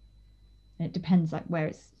 It depends like where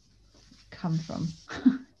it's come from.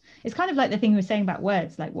 It's kind of like the thing we were saying about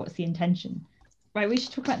words, like what's the intention? Right, we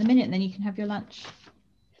should talk about the minute and then you can have your lunch.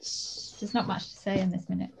 There's not much to say in this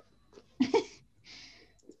minute.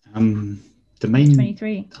 The main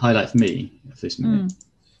 23. highlight for me of this minute,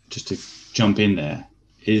 just to jump in there,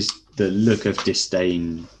 is the look of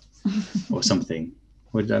disdain or something.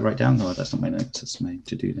 What did I write down? Oh, that's not my notes. That's my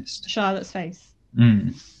to-do list. Charlotte's face.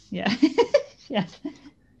 Yeah. Yes.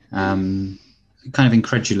 Kind of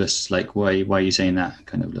incredulous, like why are you saying that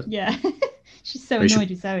kind of look? Yeah. She's so annoyed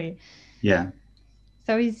with Zoe. Yeah.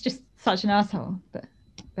 Zoe's just such an asshole, but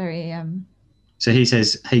very So he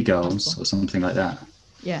says, "Hey girls," or something like that.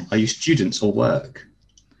 Yeah. Are you students or work?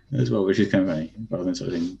 As well, which is kind of funny, rather than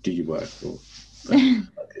sort of saying, "Do you work?" or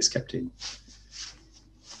it's kept in.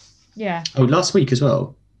 Yeah. Oh, last week as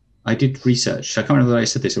well, I did research. I can't remember whether I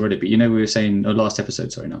said this already, but we were saying, last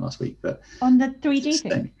episode, sorry, not last week, but on the 3D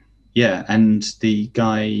thing. Yeah, and the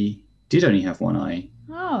guy did only have one eye.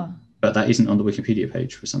 Oh. But that isn't on the Wikipedia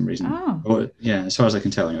page for some reason. Oh. Or, yeah, as far as I can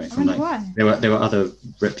tell, anyway. From why? There were other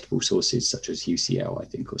reputable sources such as UCL, I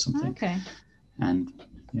think, or something. Okay. And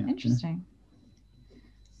yeah. Interesting.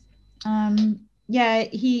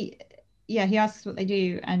 He asks what they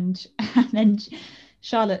do, and then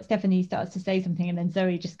Stephanie starts to say something, and then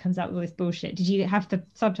Zoe just comes out with all this bullshit. Did you have the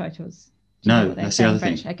subtitles? No, that's the other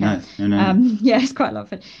thing. Okay. No. Yeah, it's quite a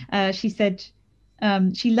lot of fun. She said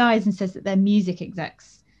she lies and says that they're music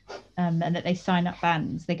execs, and that they sign up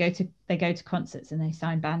bands. They go to concerts and they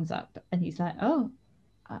sign bands up. And he's like, oh,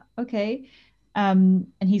 okay. And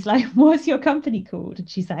he's like, what's your company called? And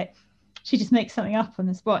she's like, she just makes something up on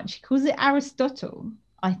the spot, and she calls it Aristotle,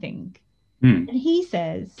 I think. And he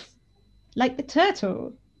says, like the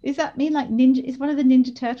turtle. Does that mean like ninja? Is one of the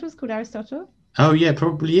Ninja Turtles called Aristotle? Oh yeah,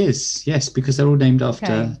 probably is. Yes, because they're all named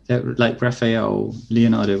after like Raphael,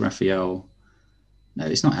 Leonardo Raphael. No,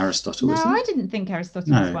 it's not Aristotle. No, is it? I didn't think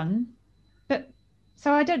Aristotle was one. But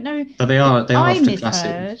so I don't know. But they are I after misheard,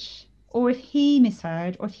 classic. or if he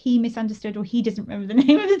misheard, or if he misunderstood, or he doesn't remember the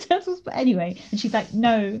name of the turtles. But anyway, and she's like,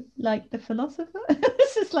 no, like the philosopher.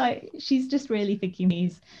 This is like she's just really thinking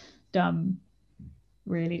he's dumb,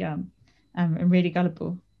 really dumb, and really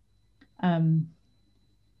gullible. Are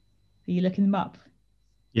you looking them up?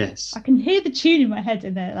 Yes. I can hear the tune in my head,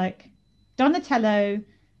 and they're like Donatello.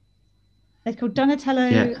 They're called Donatello.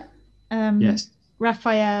 Yeah. Yes.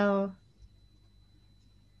 Raphael.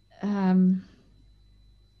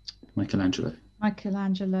 Michelangelo.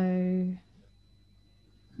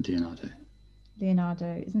 Leonardo.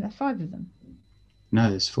 Isn't there 5 of them? No,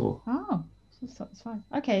 there's 4. Oh, so it's 5.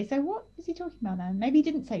 Okay, so what is he talking about then? Maybe he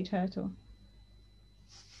didn't say turtle.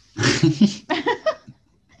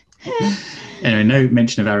 Anyway, no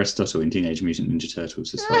mention of Aristotle in Teenage Mutant Ninja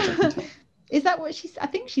Turtles as far as I can tell. Is that what I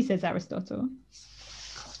think she says Aristotle.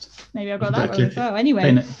 God. Maybe I got that wrong as well.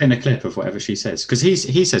 Anyway. In a clip of whatever she says. Because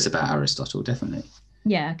he says about Aristotle, definitely.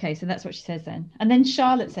 Yeah, okay, so that's what she says then. And then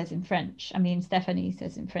Charlotte says in French. I mean, Stephanie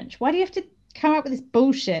says in French. Why do you have to come up with this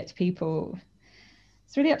bullshit, people?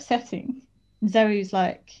 It's really upsetting. And Zoe's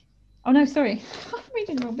like, oh no, sorry. I'm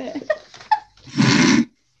reading the wrong bit.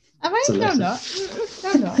 Am I? No, I'm not. No,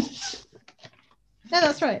 I'm not. No,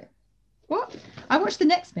 that's right. What? I watched the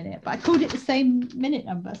next minute, but I called it the same minute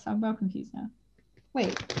number, so I'm well confused now.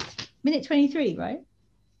 Wait, minute 23, right?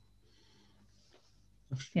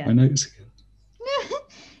 Yeah. My notes again.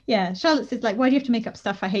 Yeah, Charlotte says, like, why do you have to make up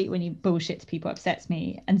stuff? I hate when you bullshit to people, upsets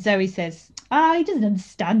me. And Zoe says, he doesn't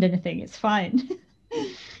understand anything, it's fine.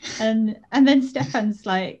 and then Stefan's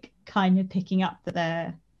like kind of picking up that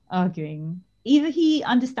they're arguing. Either he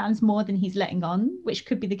understands more than he's letting on, which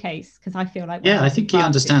could be the case, because I feel like I think he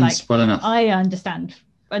understands well enough. I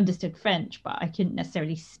understood French, but I couldn't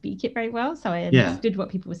necessarily speak it very well, so I understood what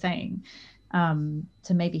people were saying.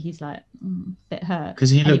 So maybe he's like a bit hurt because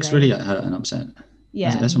he looks really hurt and upset.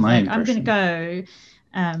 Yeah, that's my impression. I'm going to go.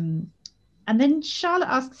 And then Charlotte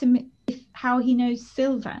asks him how he knows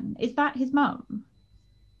Sylvan. Is that his mum?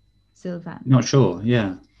 Sylvan. Not sure.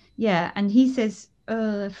 Yeah. Yeah, and he says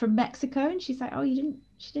from Mexico, and she's like,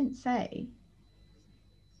 she didn't say.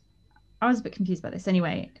 I was a bit confused about this.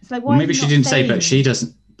 Anyway, it's like, why? Well, maybe she didn't say, but she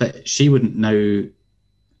doesn't. But she wouldn't know.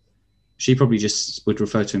 She probably just would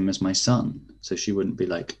refer to him as my son, so she wouldn't be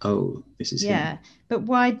like, "Oh, this is him." Yeah, but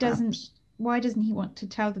why doesn't he want to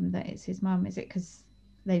tell them that it's his mum? Is it because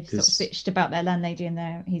they've sort of bitched about their landlady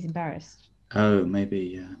and he's embarrassed? Oh, maybe,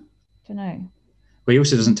 yeah. Don't know. But he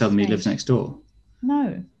also doesn't tell them he lives next door.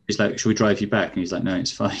 No. He's like, "Should we drive you back?" And he's like, "No,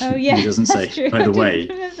 it's fine." Oh yeah, he doesn't say. True. By the way,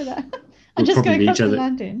 remember that. I'm just going across the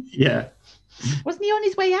landing. Yeah. Wasn't he on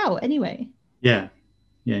his way out anyway? Yeah,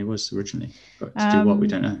 he was originally. But to do what, we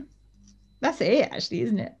don't know. That's it, actually,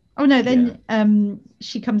 isn't it? Oh no, then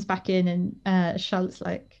she comes back in and Charlotte's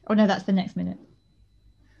like, oh no, that's the next minute.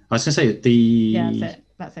 I was going to say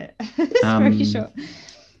that's it. It's very short.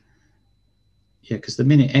 Yeah, because the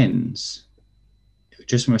minute ends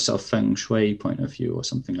just from a sort of feng shui point of view or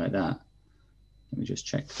something like that. Let me just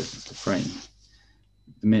check the frame.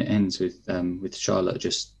 The minute ends with Charlotte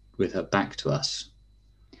just with her back to us.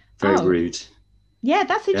 Very rude. Yeah,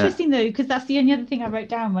 that's interesting though, because that's the only other thing I wrote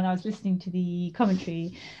down when I was listening to the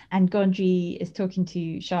commentary, and Gondry is talking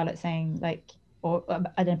to Charlotte saying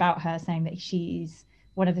and about her saying that she's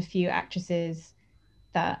one of the few actresses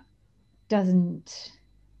that doesn't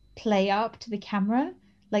play up to the camera.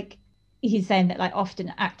 Like he's saying that like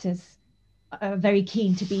often actors are very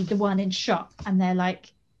keen to be the one in shot, and they're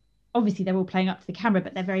like, obviously they're all playing up to the camera,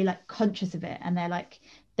 but they're very like conscious of it, and they're like,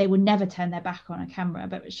 they will never turn their back on a camera.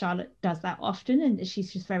 But Charlotte does that often, and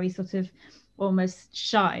she's just very sort of almost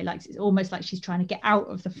shy, like it's almost like she's trying to get out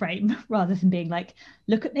of the frame rather than being like,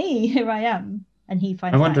 look at me, here I am. And he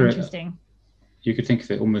finds that interesting. You could think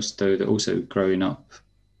of it almost though that also growing up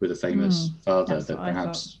with a famous father, that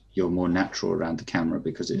perhaps you're more natural around the camera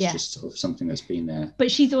because it's just sort of something that's been there. But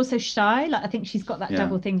she's also shy. Like I think she's got that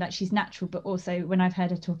double thing, that she's natural, but also when I've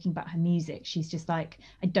heard her talking about her music, she's just like,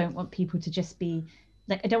 I don't want people to just be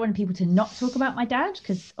like, I don't want people to not talk about my dad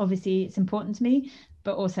because obviously it's important to me,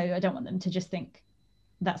 but also I don't want them to just think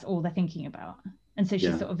that's all they're thinking about. And so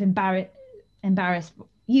she's sort of embarrassed,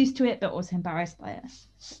 used to it, but also embarrassed by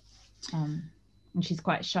it. And she's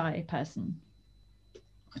quite a shy person.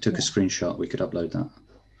 I took a screenshot. We could upload that.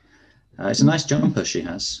 It's a nice jumper she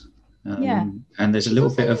has. And there's a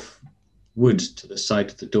little bit of wood to the side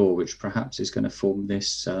of the door, which perhaps is going to form this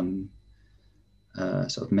sort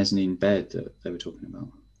of mezzanine bed that they were talking about.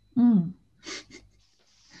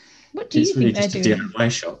 What do you think they're doing? It's a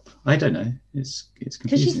DIY shop. I don't know. It's confusing.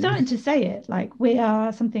 Because she's starting to say it, like we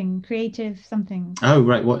are something creative, something. Oh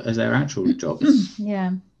right, what is their actual jobs?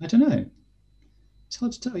 Yeah. I don't know. It's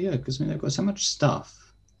hard to tell. Yeah, because they've got so much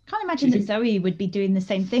stuff. Can't imagine that Zoe would be doing the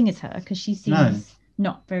same thing as her, because she seems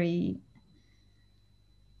not very.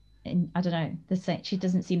 I don't know. The same. She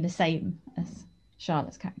doesn't seem the same as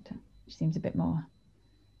Charlotte's character. She seems a bit more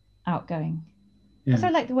outgoing. Yeah. Also,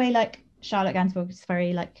 like the way like Charlotte Gainsbourg is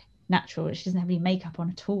very like natural. She doesn't have any makeup on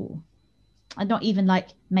at all, and not even like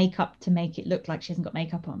makeup to make it look like she hasn't got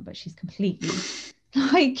makeup on, but she's completely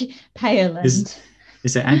like pale and.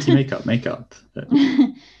 Is it anti-makeup makeup?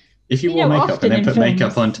 If you wore makeup and then put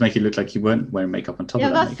makeup on to make it look like you weren't wearing makeup on top of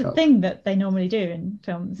that makeup. Yeah, that's the thing that they normally do in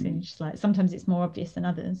films. And just like sometimes it's more obvious than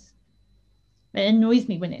others. It annoys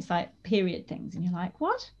me when it's like period things and you're like,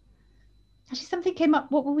 what? Actually, something came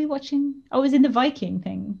up. What were we watching? Oh, it was in the Viking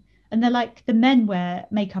thing. And they're like, the men wear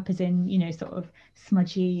makeup as in, you know, sort of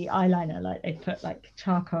smudgy eyeliner. Like they put like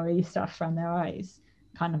charcoal-y stuff around their eyes,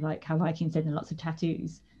 kind of like how Vikings did, and lots of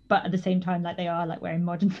tattoos. But at the same time, like they are like wearing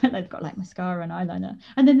modern, they've got like mascara and eyeliner.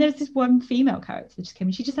 And then there's this one female character that just came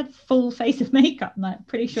in. She just had a full face of makeup. I'm like,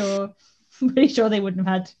 pretty sure they wouldn't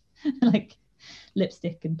have had like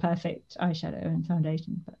lipstick and perfect eyeshadow and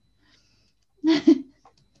foundation. But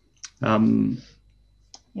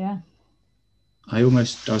yeah. I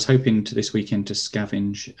was hoping to this weekend to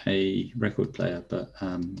scavenge a record player, but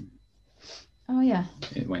oh yeah,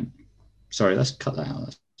 it went. Sorry, let's cut that out.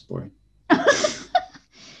 That's boring.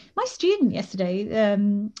 My student yesterday,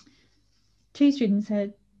 2 students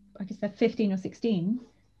had, I guess they're 15 or 16,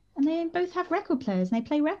 and they both have record players and they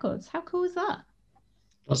play records. How cool is that?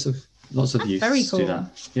 Lots of That's youths very cool. do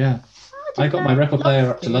that. Yeah, I got my record player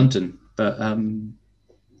up to London, but I can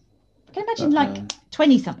imagine like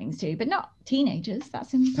 20-somethings do, but not teenagers.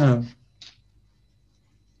 That's impressive. Oh,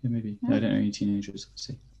 yeah, maybe. No. I don't know any teenagers.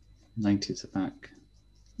 Obviously, 90s are back.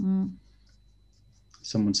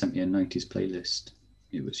 Someone sent me a 90s playlist.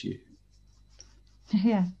 It was you.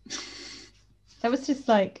 Yeah. That was just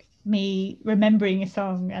like me remembering a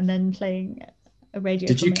song and then playing a radio.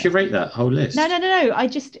 Did you curate that whole list? No. I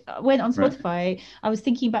just went on Spotify. Right. I was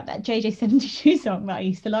thinking about that JJ72 song that I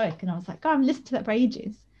used to like, and I was like, oh, I've listened to that for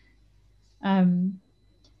ages. And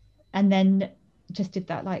then just did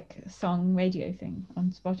that like song radio thing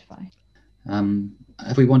on Spotify.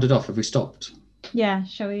 Have we wandered off? Have we stopped? Yeah.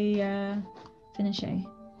 Shall we finish?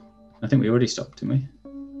 I think we already stopped, didn't we?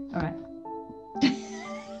 All right.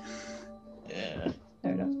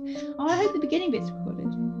 Fair enough. Oh, I hope the beginning bit's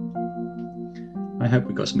recorded. I hope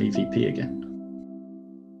we got some EVP again.